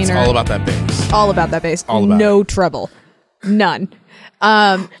entertainer. It's all about that bass. All about that bass. All about no trouble. None.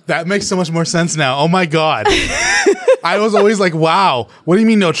 That makes so much more sense now. Oh my God. I was always like, wow, what do you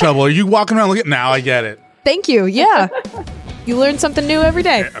mean no trouble? Are you walking around looking? Now I get it. Thank you. Yeah. You learn something new every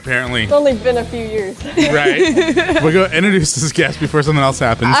day. Apparently. It's only been a few years. Right. We'll go introduce this guest before something else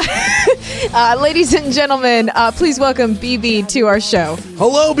happens. Ladies and gentlemen, please welcome BB to our show.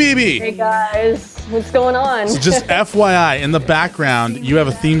 Hello, BB. Hey, guys. What's going on? So just FYI, in the background, you have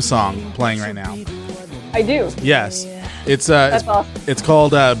a theme song playing right now. I do. Yes. It's That's awesome. It's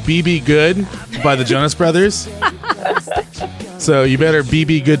called BB Good by the Jonas Brothers. So you better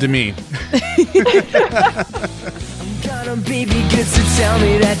BB good to me. Gonna be good, so tell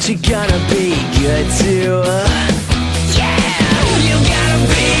me that you're gonna be good too. Yeah, you gotta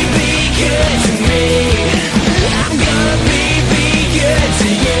be good to me. I'm gonna be good to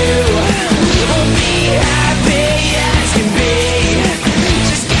you. We'll be happy as can be.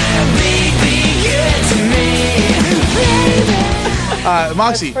 Just gotta be good to me.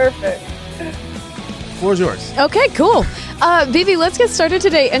 Moxie. That's perfect. Floor's yours. Okay, cool. BB, let's get started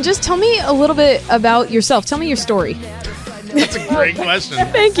today and just tell me a little bit about yourself. Tell me your story. That's a great question.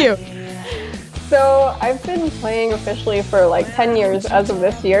 Thank you. So I've been playing officially for like 10 years as of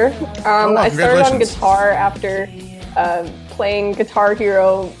this year. I started on guitar after playing Guitar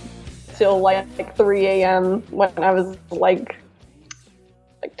Hero till like 3 a.m. when I was like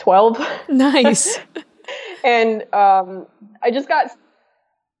 12. Nice. And I just got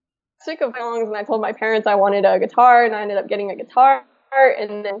sick of songs, and I told my parents I wanted a guitar, and I ended up getting a guitar.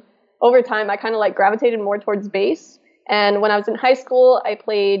 And then over time, I kind of like gravitated more towards bass. And when I was in high school, I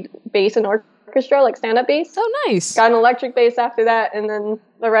played bass in orchestra, like stand-up bass. Oh, nice. Got an electric bass after that, and then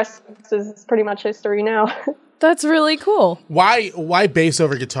the rest is pretty much history now. That's really cool. Why bass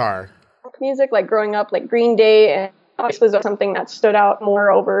over guitar? Music, like growing up, like Green Day, and bass was something that stood out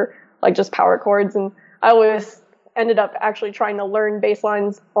more over like just power chords. And I always ended up actually trying to learn bass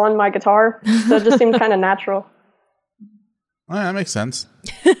lines on my guitar, so it just seemed kind of natural. Oh, yeah, that makes sense.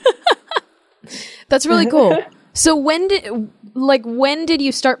 That's really cool. So when did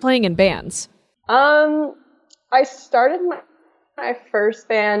you start playing in bands? I started my first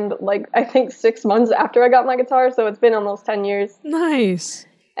band like I think 6 months after I got my guitar, so it's been almost 10 years. Nice.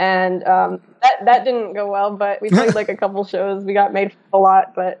 And that didn't go well, but we played like a couple shows. We got made fun of a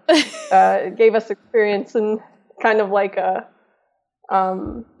lot, but it gave us experience and kind of like the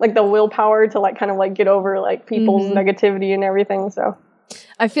willpower to like kind of like get over like people's negativity and everything. So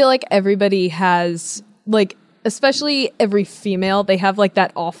I feel like everybody has like, especially every female, they have like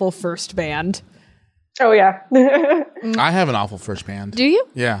that awful first band. Oh yeah. I have an awful first band. Do you?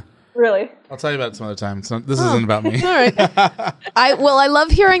 Yeah. Really? I'll tell you about it some other time. This isn't about me. All right. I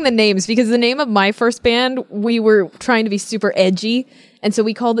love hearing the names because the name of my first band, we were trying to be super edgy. And so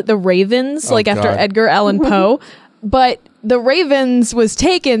we called it the Ravens, after Edgar Allan Poe. But the Ravens was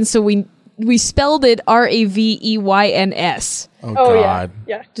taken, so we spelled it Raveyns. Oh God.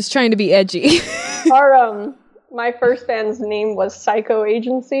 Yeah. Just trying to be edgy. My first band's name was Psycho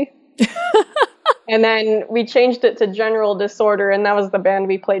Agency. And then we changed it to General Disorder, and that was the band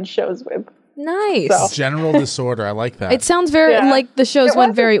we played shows with. Nice. So. General Disorder. I like that. It sounds very like the shows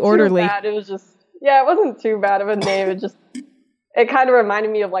went very orderly. It was just it wasn't too bad of a name. It kind of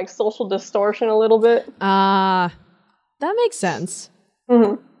reminded me of like Social Distortion a little bit. That makes sense.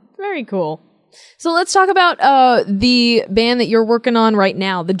 Mm-hmm. Very cool. So let's talk about the band that you're working on right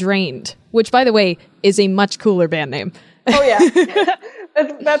now, The Drained, which, by the way, is a much cooler band name. Oh, yeah.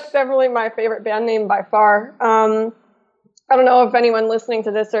 That's definitely my favorite band name by far. I don't know if anyone listening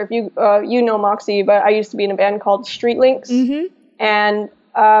to this or if you know Moxie, but I used to be in a band called Street Links. Mm-hmm. And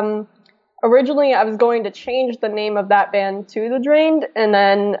originally I was going to change the name of that band to The Drained, and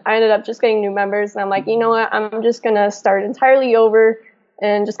then I ended up just getting new members, and I'm like, you know what, I'm just going to start entirely over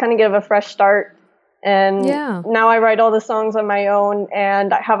and just kind of give a fresh start. And now I write all the songs on my own,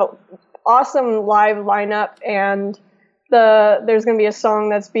 and I have an awesome live lineup, and there's going to be a song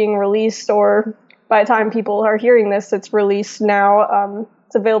that's being released, or by the time people are hearing this, it's released now.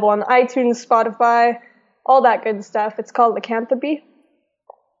 It's available on iTunes, Spotify, all that good stuff. It's called Lycanthropy.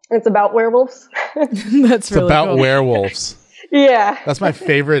 It's about werewolves. That's really about cool. werewolves. Yeah. That's my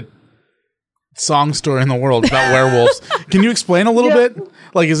favorite song story in the world, about werewolves. Can you explain a little bit?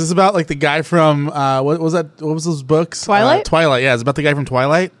 Like, is this about like the guy from what was that? What was those books? Twilight? Twilight, yeah. Is it about the guy from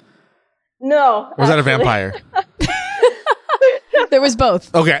Twilight? No. Or was that a vampire? There was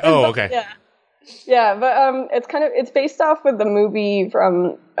both. Okay. Oh, okay. Yeah, but it's based off of the movie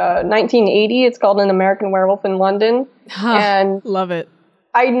from 1980. It's called An American Werewolf in London. And love it.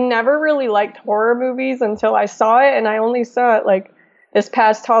 I never really liked horror movies until I saw it, and I only saw it like this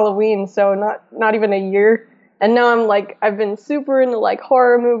past Halloween, so not even a year. And now I've been super into like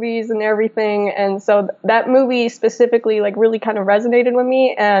horror movies and everything, and so that movie specifically like really kind of resonated with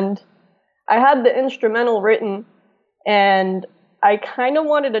me, and I had the instrumental written, and I kind of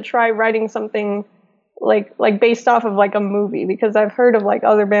wanted to try writing something like based off of like a movie, because I've heard of like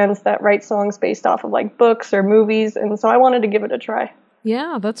other bands that write songs based off of like books or movies, and so I wanted to give it a try.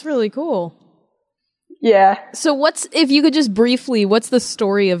 Yeah, that's really cool. Yeah. So if you could just briefly, what's the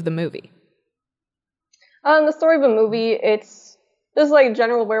story of the movie? The story of a movie, it's just like a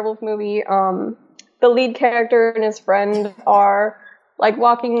general werewolf movie. The lead character and his friend are like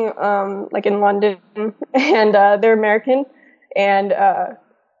walking like in London, and they're American, and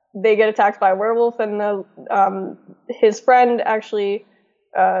they get attacked by a werewolf, and his friend actually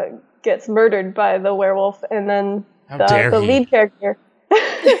gets murdered by the werewolf, and then the lead character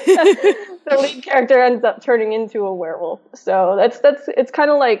the lead character ends up turning into a werewolf. So it's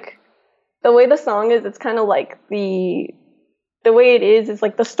kind of like the way the song is. It's kind of like the way it is. It's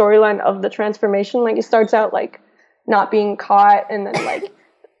like the storyline of the transformation. Like it starts out like not being caught, and then like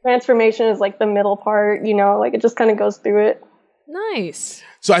transformation is like the middle part. You know, like it just kind of goes through it. Nice.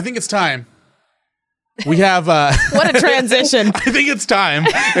 So I think it's time. We have what a transition. I think it's time.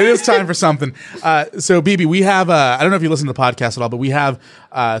 It is time for something. So BB, we have I don't know if you listen to the podcast at all, but we have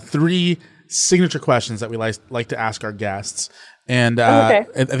 3 signature questions that we like to ask our guests. And I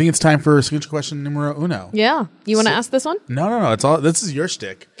think it's time for signature question numero uno. Yeah. You want to ask this one? No. It's all. This is your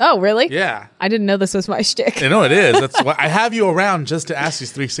shtick. Oh, really? Yeah. I didn't know this was my shtick. I know it is. That's why I have you around, just to ask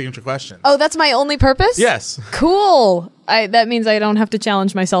these 3 signature questions. Oh, that's my only purpose? Yes. Cool. That means I don't have to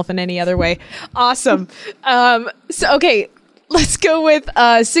challenge myself in any other way. Awesome. Okay. Let's go with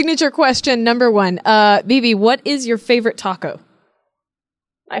signature question number 1. BB, what is your favorite taco?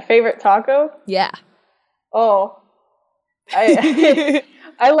 My favorite taco? Yeah. Oh.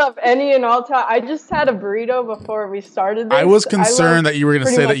 I love any and all taco. I just had a burrito before we started this. I was concerned that you were going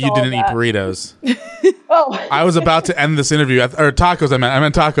to say that you didn't eat burritos. Oh. I was about to end this interview. Or tacos, I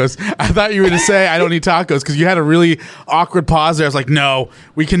meant tacos. I thought you were going to say I don't eat tacos, because you had a really awkward pause there. I was like, no,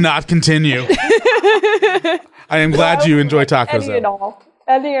 we cannot continue. I am glad you enjoy tacos, any and all.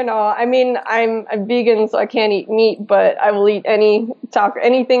 Any and all. I mean, I'm a vegan, so I can't eat meat, but I will eat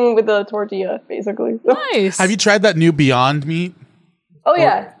anything with a tortilla, basically. Nice. Have you tried that new Beyond Meat? Oh,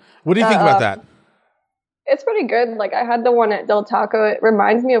 yeah. What do you think about that? It's pretty good. Like, I had the one at Del Taco. It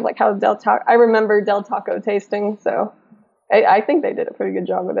reminds me of like how I remember Del Taco tasting, so I think they did a pretty good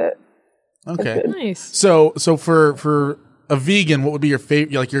job with it. Okay. Nice. So for a vegan, what would be your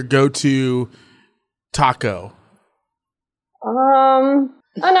favorite, like your go-to taco?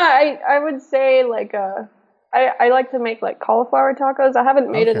 I would say like I like to make like cauliflower tacos. I haven't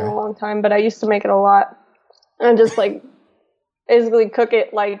made it in a long time, but I used to make it a lot, and just like basically cook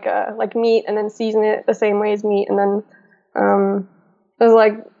it like meat, and then season it the same way as meat, and then there's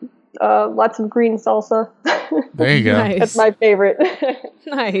like lots of green salsa. There you go. Nice. That's my favorite.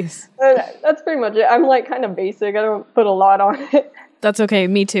 Nice. That's pretty much it. I'm like kind of basic. I don't put a lot on it. That's okay.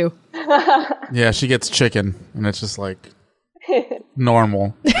 Me too. Yeah, she gets chicken, and it's just like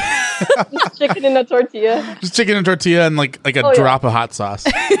normal. Just chicken in a tortilla. Just chicken and tortilla and like a drop of hot sauce.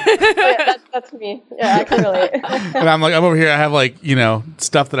 That's me. Yeah, I can relate. And I'm over here. I have like,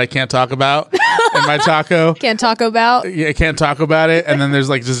 stuff that I can't talk about in my taco. Can't talk about. Yeah, I can't talk about it. And then there's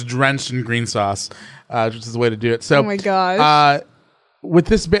like just drenched in green sauce, which is the way to do it. So, oh my gosh. With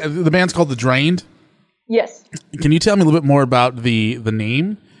this, the band's called The Drained. Yes. Can you tell me a little bit more about the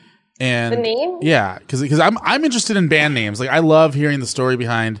name? And the name? Yeah, because I'm interested in band names. Like I love hearing the story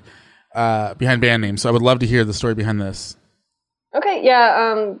behind band names. So I would love to hear the story behind this. Okay,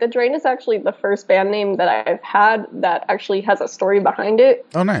 yeah. The Drain is actually the first band name that I've had that actually has a story behind it.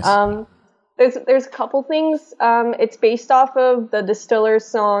 Oh, nice. There's a couple things. It's based off of the Distillers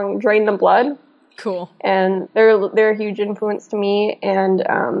song "Drain the Blood," Cool. And they're a huge influence to me. And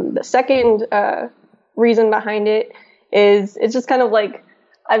the second reason behind it is it's just kind of like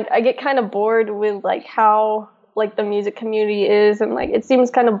I get kind of bored with like how like the music community is, and like it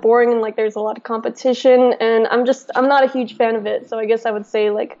seems kind of boring, and like there's a lot of competition, and I'm not a huge fan of it. So I guess I would say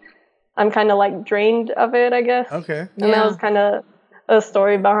like I'm kind of like drained of it, I guess. Okay. And that was kind of a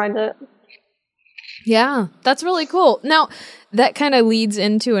story behind it. Yeah, that's really cool. Now, that kind of leads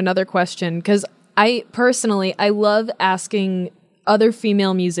into another question, because I love asking other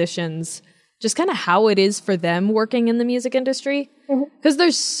female musicians just kind of how it is for them working in the music industry. Because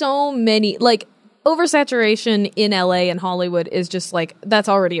there's so many, like, oversaturation in LA and Hollywood is just like, that's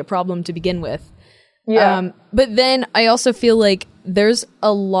already a problem to begin with. Yeah. But then I also feel like there's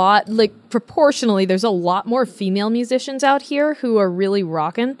a lot, like, proportionally, there's a lot more female musicians out here who are really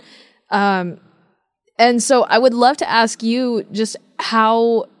rocking. And so I would love to ask you just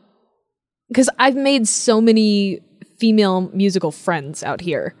how, because I've made so many female musical friends out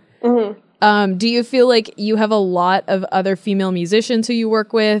here. Do you feel like you have a lot of other female musicians who you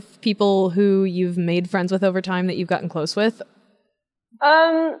work with, people who you've made friends with over time that you've gotten close with?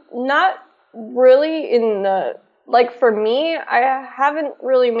 Not really in the, like for me, I haven't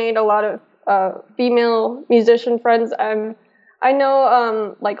really made a lot of female musician friends. I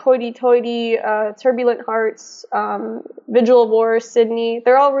know like Hoity Toity, Turbulent Hearts, Vigil of War, Sydney.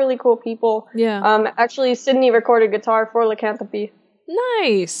 They're all really cool people. Yeah. Actually, Sydney recorded guitar for Lycanthropy.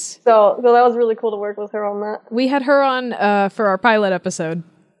 Nice. So that was really cool to work with her on that. We had her on for our pilot episode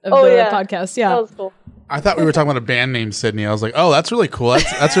of the podcast. Yeah. That was cool. I thought we were talking about a band named Sydney. I was like, oh, that's really cool.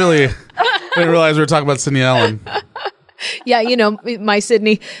 That's really. I didn't realize we were talking about Sydney Ellen. Yeah, you know, my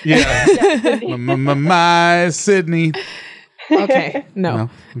Sydney. Yeah. My Sydney. Okay. No.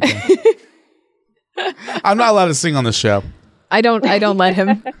 Okay. I'm not allowed to sing on this show. I don't let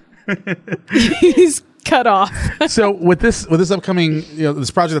him. He's cut off. So with this upcoming,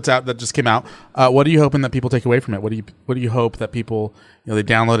 this project that's out, that just came out, what are you hoping that people take away from it? What do you hope that people, they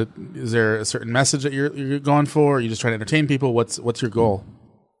download it? Is there a certain message that you're going for? Or are you just trying to entertain people? What's your goal?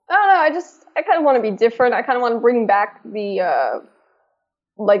 I don't know. I kind of want to be different. I kind of want to bring back the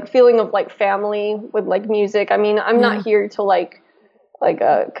like feeling of like family with like music. I mean, I'm not here to like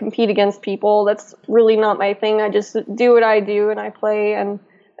compete against people. That's really not my thing. I just do what I do and I play, and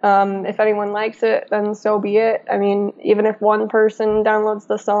if anyone likes it, then so be it. I mean, even if one person downloads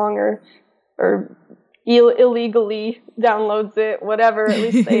the song or illegally downloads it, whatever, at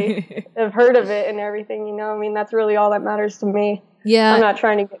least they have heard of it and everything, I mean, that's really all that matters to me. Yeah. I'm not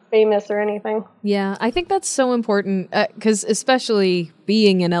trying to get famous or anything. Yeah, I think that's so important, because especially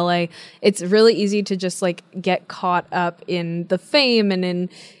being in LA, it's really easy to just like get caught up in the fame and in,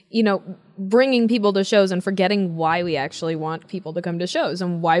 bringing people to shows and forgetting why we actually want people to come to shows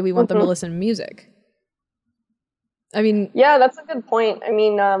and why we want them to listen to music. I mean, yeah, that's a good point. I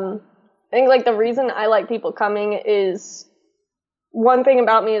mean, I think like the reason I like people coming is, one thing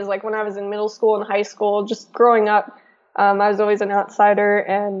about me is like when I was in middle school and high school, just growing up, I was always an outsider,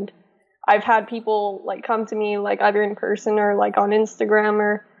 and I've had people like come to me like either in person or like on Instagram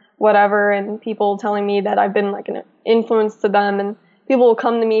or whatever, and people telling me that I've been like an influence to them, and people will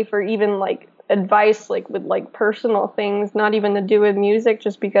come to me for even like advice, like with like personal things, not even to do with music,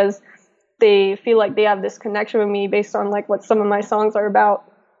 just because they feel like they have this connection with me based on like what some of my songs are about.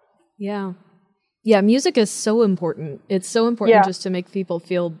 Yeah. Yeah, music is so important. It's so important just to make people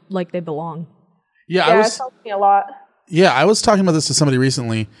feel like they belong. Yeah, it helps me a lot. Yeah, I was talking about this to somebody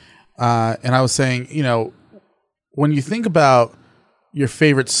recently, and I was saying, when you think about your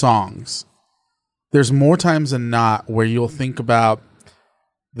favorite songs, there's more times than not where you'll think about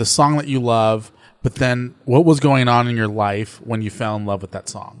the song that you love, but then what was going on in your life when you fell in love with that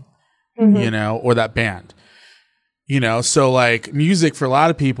song, or that band. So like music for a lot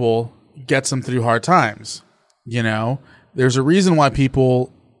of people gets them through hard times. There's a reason why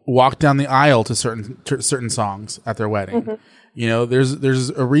people walk down the aisle to certain songs at their wedding. There's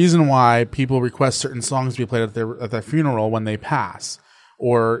a reason why people request certain songs to be played at their funeral when they pass,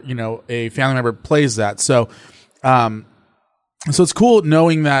 or a family member plays that. So it's cool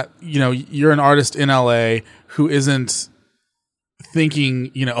knowing that you're an artist in LA who isn't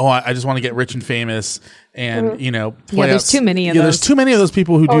thinking I just want to get rich and famous and play there's too many of those. There's too many of those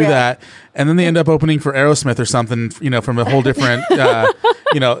people who do that, and then they end up opening for Aerosmith or something from a whole different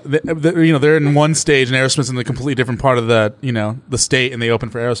they're in one stage and Aerosmith's in a completely different part of the the state, and they open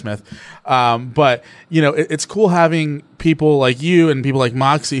for Aerosmith. But it's cool having people like you and people like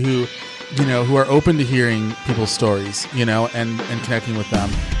Moxie who are open to hearing people's stories, and connecting with them.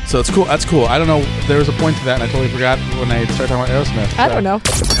 So it's cool. That's cool. I don't know. There was a point to that, and I totally forgot when I started talking about Aerosmith. I don't know.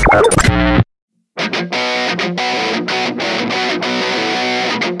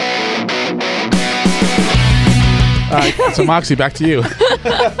 So Moxie, back to you.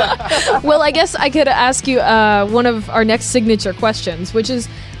 Well, I guess I could ask you one of our next signature questions, which is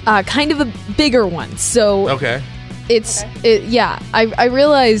kind of a bigger one. So okay. I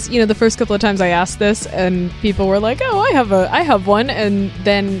realize, the first couple of times I asked this and people were like, oh, I have one. And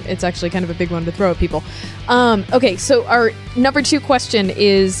then it's actually kind of a big one to throw at people. Okay. So our number 2 question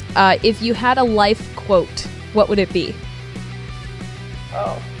is, if you had a life quote, what would it be?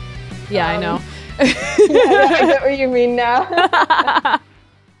 Oh. Yeah, I know. Yeah, I get what you mean now. I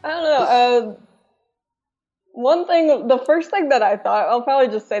don't know. The first thing that I thought, I'll probably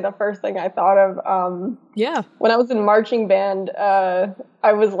just say the first thing I thought of. Yeah. When I was in marching band, I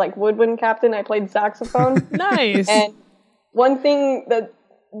was like woodwind captain. I played saxophone. Nice. And one thing that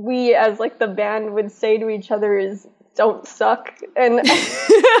we as like the band would say to each other is, don't suck. And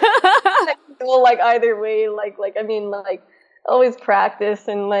I go like either way. Like, always practice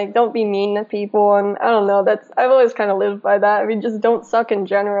and like don't be mean to people. And I don't know, I've always kind of lived by that. I mean, just don't suck in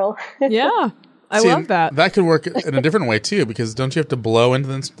general. Yeah. I love that. That could work in a different way too, because don't you have to blow into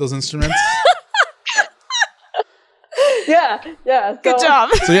those instruments? Yeah. Good job.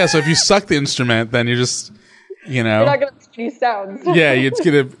 So if you suck the instrument, then you're just, you're not gonna make any sounds. Yeah,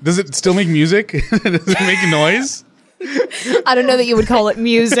 does it still make music? Does it make noise? I don't know that you would call it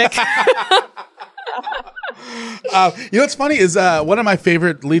music. What's funny is one of my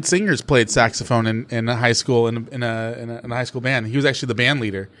favorite lead singers played saxophone in high school in a high school band. He was actually the band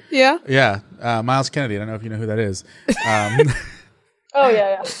leader. Yeah. Yeah. Miles Kennedy. I don't know if you know who that is. Oh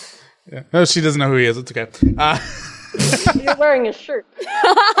yeah. No, she doesn't know who he is. It's okay. You're wearing a shirt.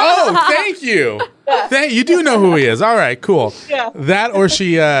 Oh, thank you. Yeah. You do know who he is. All right, cool. Yeah. That or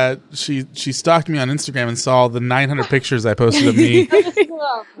she stalked me on Instagram and saw the 900 pictures I posted of me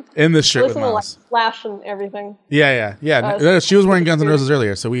in this shirt with Miles. Listen to like Flash and everything. Yeah. No, she was wearing Guns N' Roses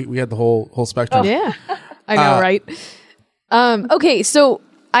earlier, so we had the whole spectrum. Oh. Yeah, I know, right? Okay, so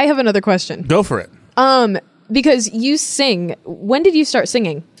I have another question. Go for it. Because you sing. When did you start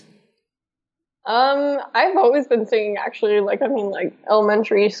singing? I've always been singing, actually. Like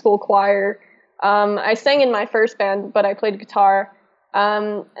elementary school choir. I sang in my first band, but I played guitar.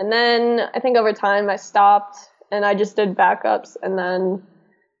 And then I think over time I stopped and I just did backups. And then,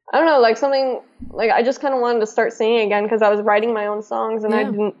 I don't know, I just kind of wanted to start singing again because I was writing my own songs and I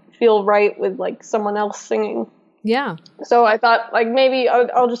didn't feel right with someone else singing. Yeah. So I thought maybe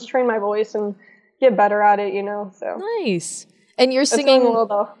I'll just train my voice and get better at it, so. Nice. And you're singing. Well,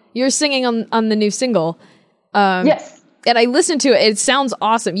 though. You're singing on the new single. Yes. And I listened to it. It sounds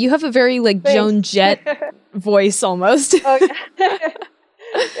awesome. You have a very Joan Jett voice almost. Oh, yeah.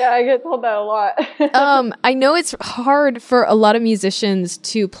 Yeah, I get told that a lot. I know it's hard for a lot of musicians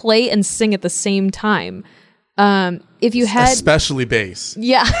to play and sing at the same time. If you had especially bass.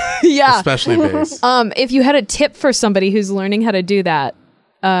 Yeah. Yeah. Especially bass. If you had a tip for somebody who's learning how to do that,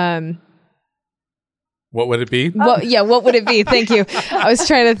 what would it be? What would it be? Thank you. I was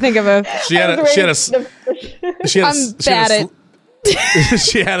trying to think of a. She had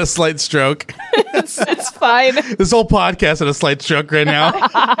a slight stroke. It's fine. This whole podcast had a slight stroke right now.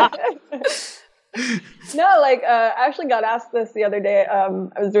 No, I actually got asked this the other day. I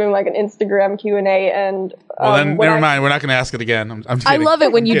was doing an Instagram Q&A and. Well, then never mind. We're not going to ask it again. I'm kidding. I love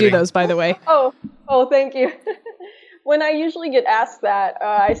it when you do those, by the way. Oh, thank you. When I usually get asked that,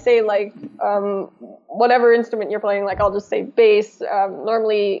 I say whatever instrument you're playing, I'll just say bass.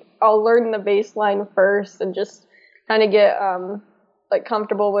 Normally I'll learn the bass line first and just kind of get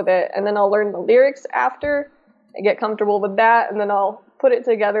comfortable with it, and then I'll learn the lyrics after. I get comfortable with that, and then I'll put it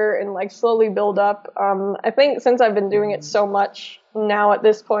together and slowly build up. I think since I've been doing it so much now at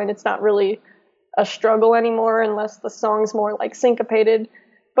this point, it's not really a struggle anymore unless the song's more syncopated.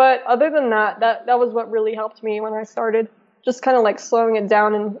 But other than that was what really helped me when I started. Just kind of slowing it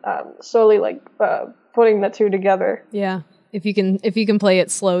down and slowly putting the two together. Yeah. If you can play it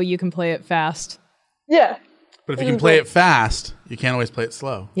slow, you can play it fast. Yeah. But if you can play it fast, you can't always play it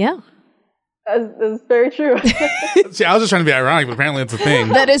slow. Yeah. That's very true. See, I was just trying to be ironic, but apparently it's a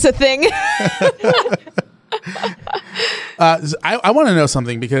thing. That is a thing. I want to know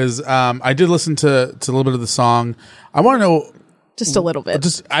something because I did listen to a little bit of the song. I want to know. Just a little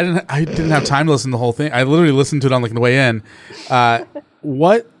bit. I didn't have time to listen to the whole thing. I literally listened to it on the way in.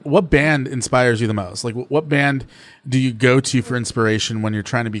 What band inspires you the most? What band do you go to for inspiration when you're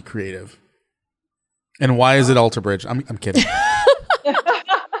trying to be creative? And why is it Alter Bridge? I'm kidding.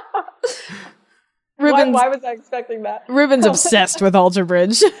 Why was I expecting that? Ruben's obsessed with Alter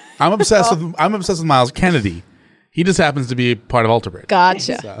Bridge. I'm obsessed with Miles Kennedy. He just happens to be part of Alter Bridge.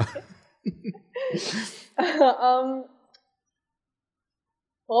 Gotcha. So.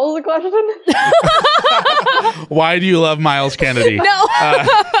 What was the question? Why do you love Miles Kennedy? No.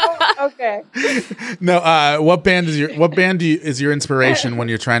 Okay. No. What band is your inspiration when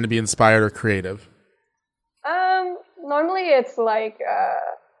you're trying to be inspired or creative? Normally it's like a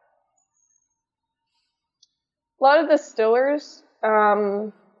lot of the Stillers.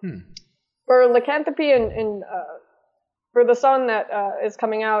 For Lycanthropy and for the song that is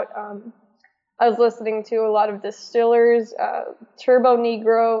coming out, I was listening to a lot of the Stillers, Turbo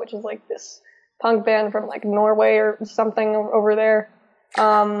Negro, which is like this punk band from like Norway or something over there.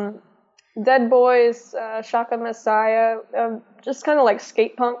 Dead Boys, Shaka Messiah, just kind of like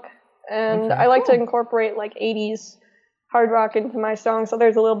skate punk. And I like to incorporate like 80s hard rock into my song, so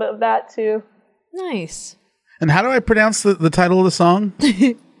there's a little bit of that too. Nice. And how do I pronounce the title of the song?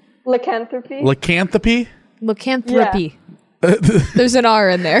 Lycanthropy. Lycanthropy? Lycanthropy. Yeah. There's an R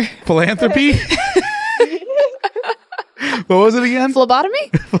in there. Philanthropy? What was it again?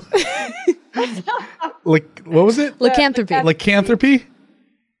 Phlebotomy? What was it? Lycanthropy. Lycanthropy?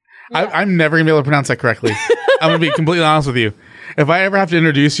 Yeah. I'm never going to be able to pronounce that correctly. I'm going to be completely honest with you. If I ever have to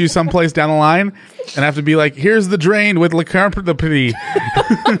introduce you someplace down the line and I have to be like, here's the drain with lycanthropy.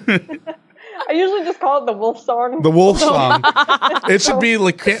 I usually just call it the Wolf Song. The Wolf Song. It should be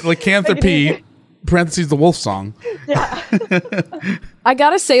lycanthropy, parentheses, the Wolf Song. Yeah. I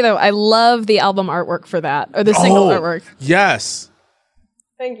gotta say, though, I love the album artwork for that, or the single artwork. Yes.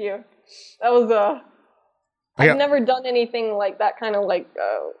 Thank you. That was I've never done anything like that, kind of like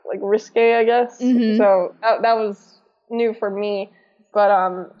risque, I guess. Mm-hmm. So that was new for me, but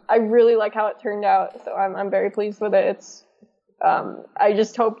I really like how it turned out. So I'm very pleased with it. It's I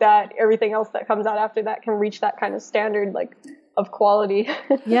just hope that everything else that comes out after that can reach that kind of standard, like, of quality.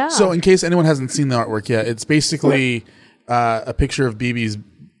 Yeah. So in case anyone hasn't seen the artwork yet, it's basically a picture of BB's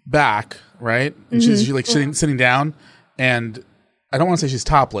back, right? And she's like sitting down, and I don't want to say she's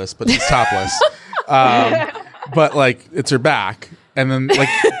topless, but she's topless. But like it's her back, and then like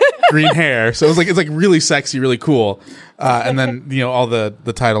green hair. So it's like really sexy, really cool. And then all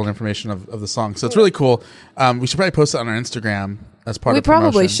the title and information of the song. So it's really cool. We should probably post it on our Instagram as part of the promotion.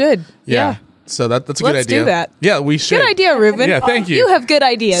 We probably should. Yeah. So that's a good idea. Let's do that. Yeah, we should. Good idea, Ruben. Yeah, thank you. You have good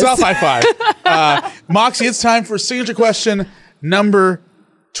ideas. Self high five. Moxie, it's time for signature question number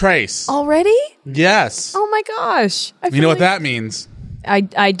trace. Already? Yes. Oh my gosh. You know what that means?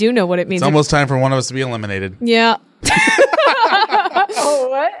 I do know what it means. It's almost time for one of us to be eliminated. Yeah. Oh,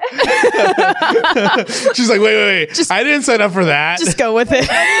 what? She's like, wait. I didn't sign up for that. Just go with it.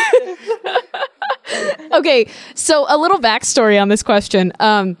 Okay, so a little backstory on this question.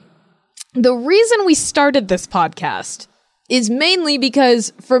 The reason we started this podcast is mainly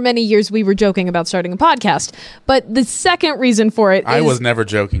because for many years we were joking about starting a podcast. But the second reason for it is... I was never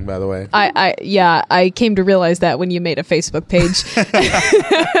joking, by the way. I came to realize that when you made a Facebook page.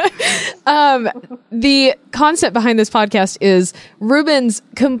 The concept behind this podcast is Ruben's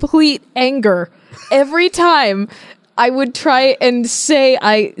complete anger every time I would try and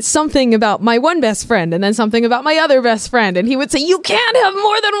say something about my one best friend and then something about my other best friend. And he would say, you can't have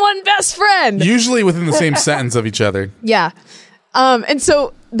more than one best friend. Usually within the same sentence of each other. Yeah. And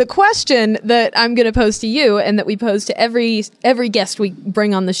so the question that I'm going to pose to you and that we pose to every guest we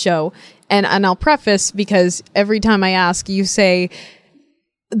bring on the show, and I'll preface because every time I ask, you say,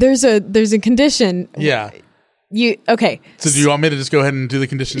 there's a condition. Yeah. Okay. So do you want me to just go ahead and do the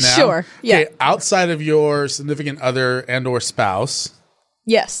condition now? Sure. Yeah. Okay. Outside of your significant other and or spouse.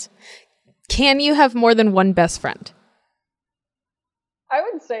 Yes. Can you have more than one best friend? I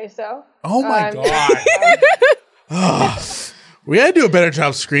would say so. Oh my God. We gotta do a better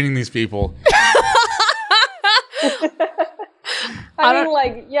job screening these people. I mean,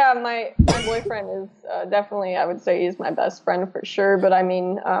 like, yeah, my boyfriend is definitely, I would say he's my best friend for sure. But I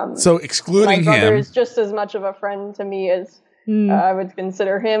mean, so excluding my brother him is just as much of a friend to me as I would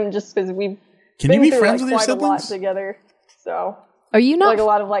consider him, just because we've been through friends like with quite your a lot siblings together. So are you not like a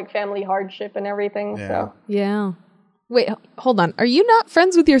lot of like family hardship and everything? Yeah. So yeah. Wait, hold on. Are you not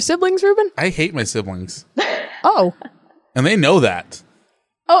friends with your siblings, Ruben? I hate my siblings. Oh. And they know that.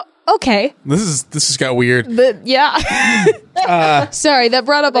 Oh, okay. This just got weird. Yeah. Sorry, that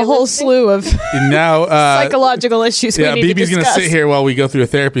brought up a whole slew of now psychological issues. Yeah, we need BB's to going to sit here while we go through a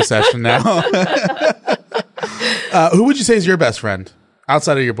therapy session now. Who would you say is your best friend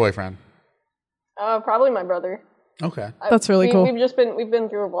outside of your boyfriend? Probably my brother. Okay, that's really cool. We've been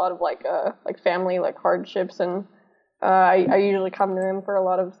through a lot of like family like hardships, and I usually come to him for a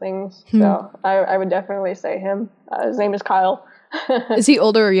lot of things. So I would definitely say him. His name is Kyle. Is he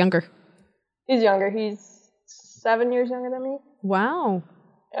older or younger? He's younger. He's 7 years younger than me. Wow.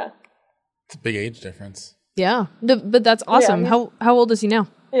 Yeah. It's a big age difference. Yeah, but that's awesome. Yeah, how old is he now?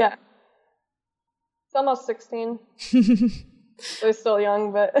 Yeah. It's almost 16. They're still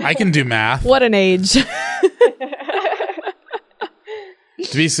young, but... I can do math. What an age.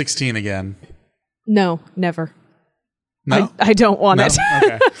 To be 16 again. No, never. No? I don't want it.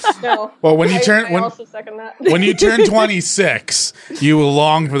 Okay. No. Well, when you turn... I also second that. When you turn 26, you will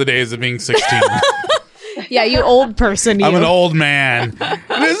long for the days of being 16. Yeah, you old person, you. I'm an old man.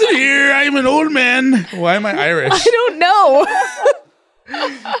 Listen here, I'm an old man. Why am I Irish? I don't know.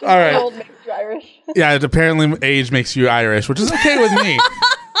 All right. Old makes you Irish. Yeah, apparently age makes you Irish, which is okay with me.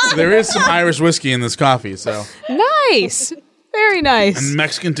 There is some Irish whiskey in this coffee, so. Nice. Very nice. And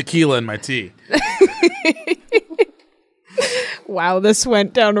Mexican tequila in my tea. Wow, this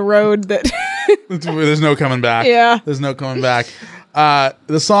went down a road that... There's no coming back. Yeah. There's no coming back.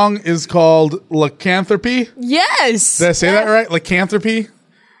 The song is called Lycanthropy. Yes. Did I say that right? Lycanthropy?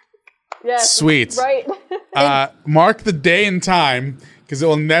 Yes. Sweet. Right. Mark the day and time, because it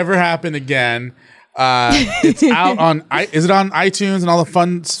will never happen again. It's out on... Is it on iTunes and all the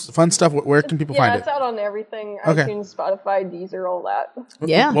fun stuff? Where can people find Yeah, it? it's out on everything. Okay. iTunes, Spotify, Deezer, all that.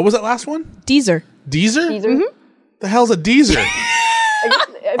 Yeah. What was that last one? Deezer. Deezer? Deezer. Mm-hmm. The hell's a Deezer?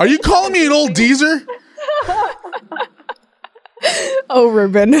 Are you calling me an old Deezer? Oh,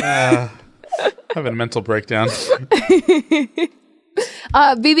 Ruben. Having a mental breakdown.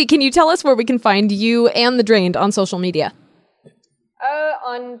 BB, can you tell us where we can find you and The Drained on social media?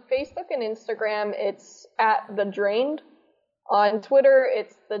 On Facebook and Instagram, it's at The Drained. On Twitter,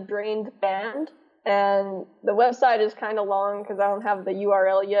 it's The Drained Band. And the website is kind of long because I don't have the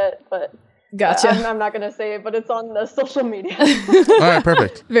URL yet, but gotcha. I'm not going to say it, but it's on the social media. All right,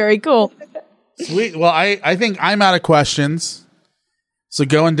 perfect. Very cool. Sweet. Well, I think I'm out of questions. So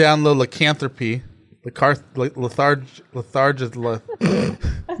going down the lycanthropy, the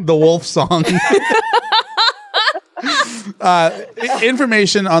wolf song.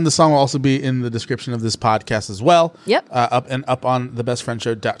 Information on the song will also be in the description of this podcast as well. Yep. Up on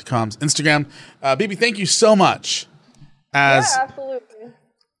thebestfriendshow.com's Instagram. BB, thank you so much. Yeah, absolutely.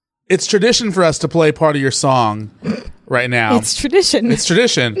 It's tradition for us to play part of your song right now. It's tradition. It's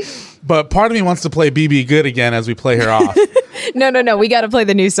tradition. But part of me wants to play BB Good again as we play her off. No. We got to play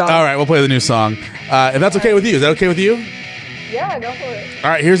the new song. All right, we'll play the new song. If that's okay with you. Is that okay with you? Yeah, go for it. All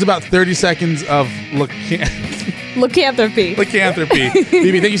right, here's about 30 seconds of Lycanthropy. Lycanthropy.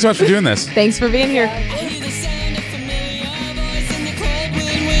 BB, thank you so much for doing this. Thanks for being here.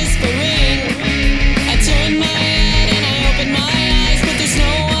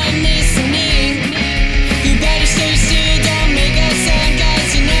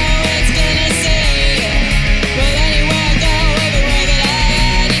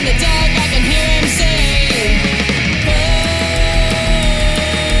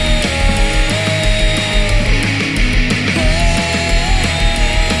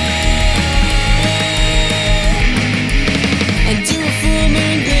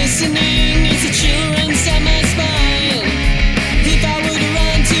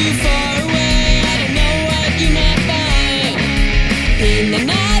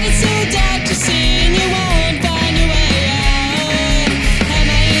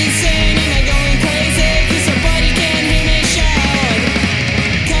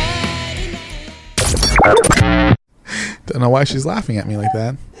 Don't know why she's laughing at me like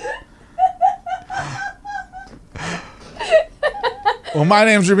that. Well, my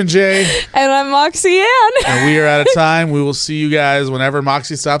name's Ruben J. And I'm Moxie Ann. And we are out of time. We will see you guys whenever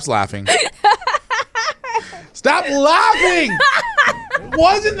Moxie stops laughing. Stop laughing! It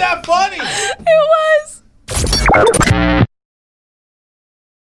wasn't that funny! It was!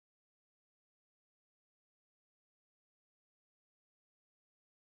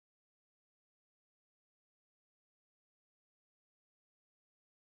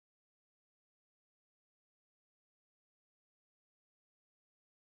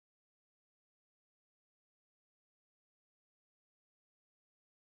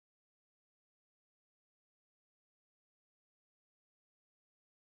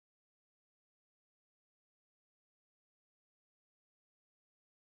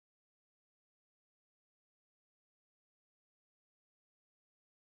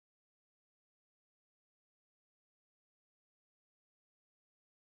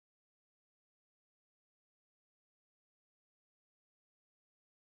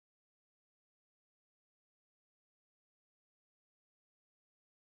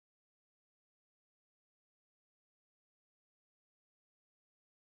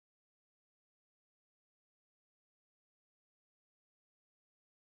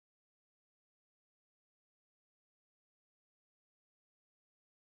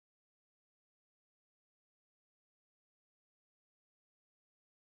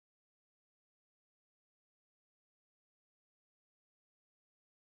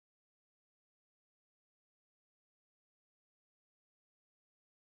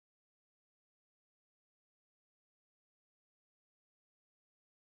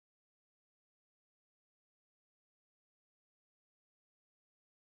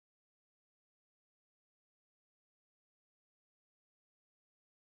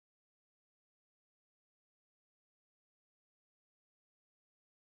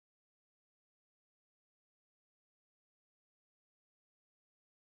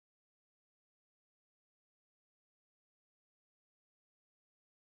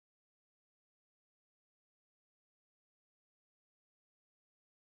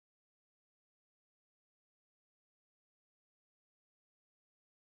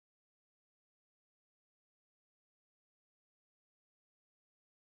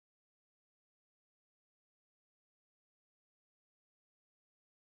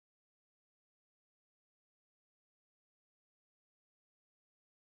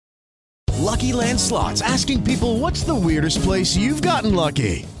 Lucky Land Slots, asking people, what's the weirdest place you've gotten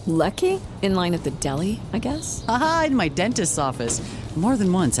lucky? Lucky? In line at the deli, I guess? Aha, in my dentist's office. More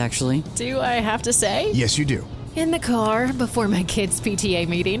than once, actually. Do I have to say? Yes, you do. In the car before my kids' PTA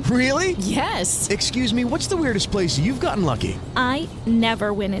meeting. Really? Yes. Excuse me, what's the weirdest place you've gotten lucky? I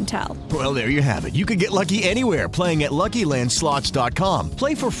never win and tell. Well, there you have it. You can get lucky anywhere, playing at LuckyLandSlots.com.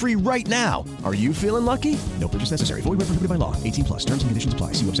 Play for free right now. Are you feeling lucky? No purchase necessary. Void where prohibited by law. 18+. Terms and conditions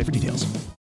apply. See website for details.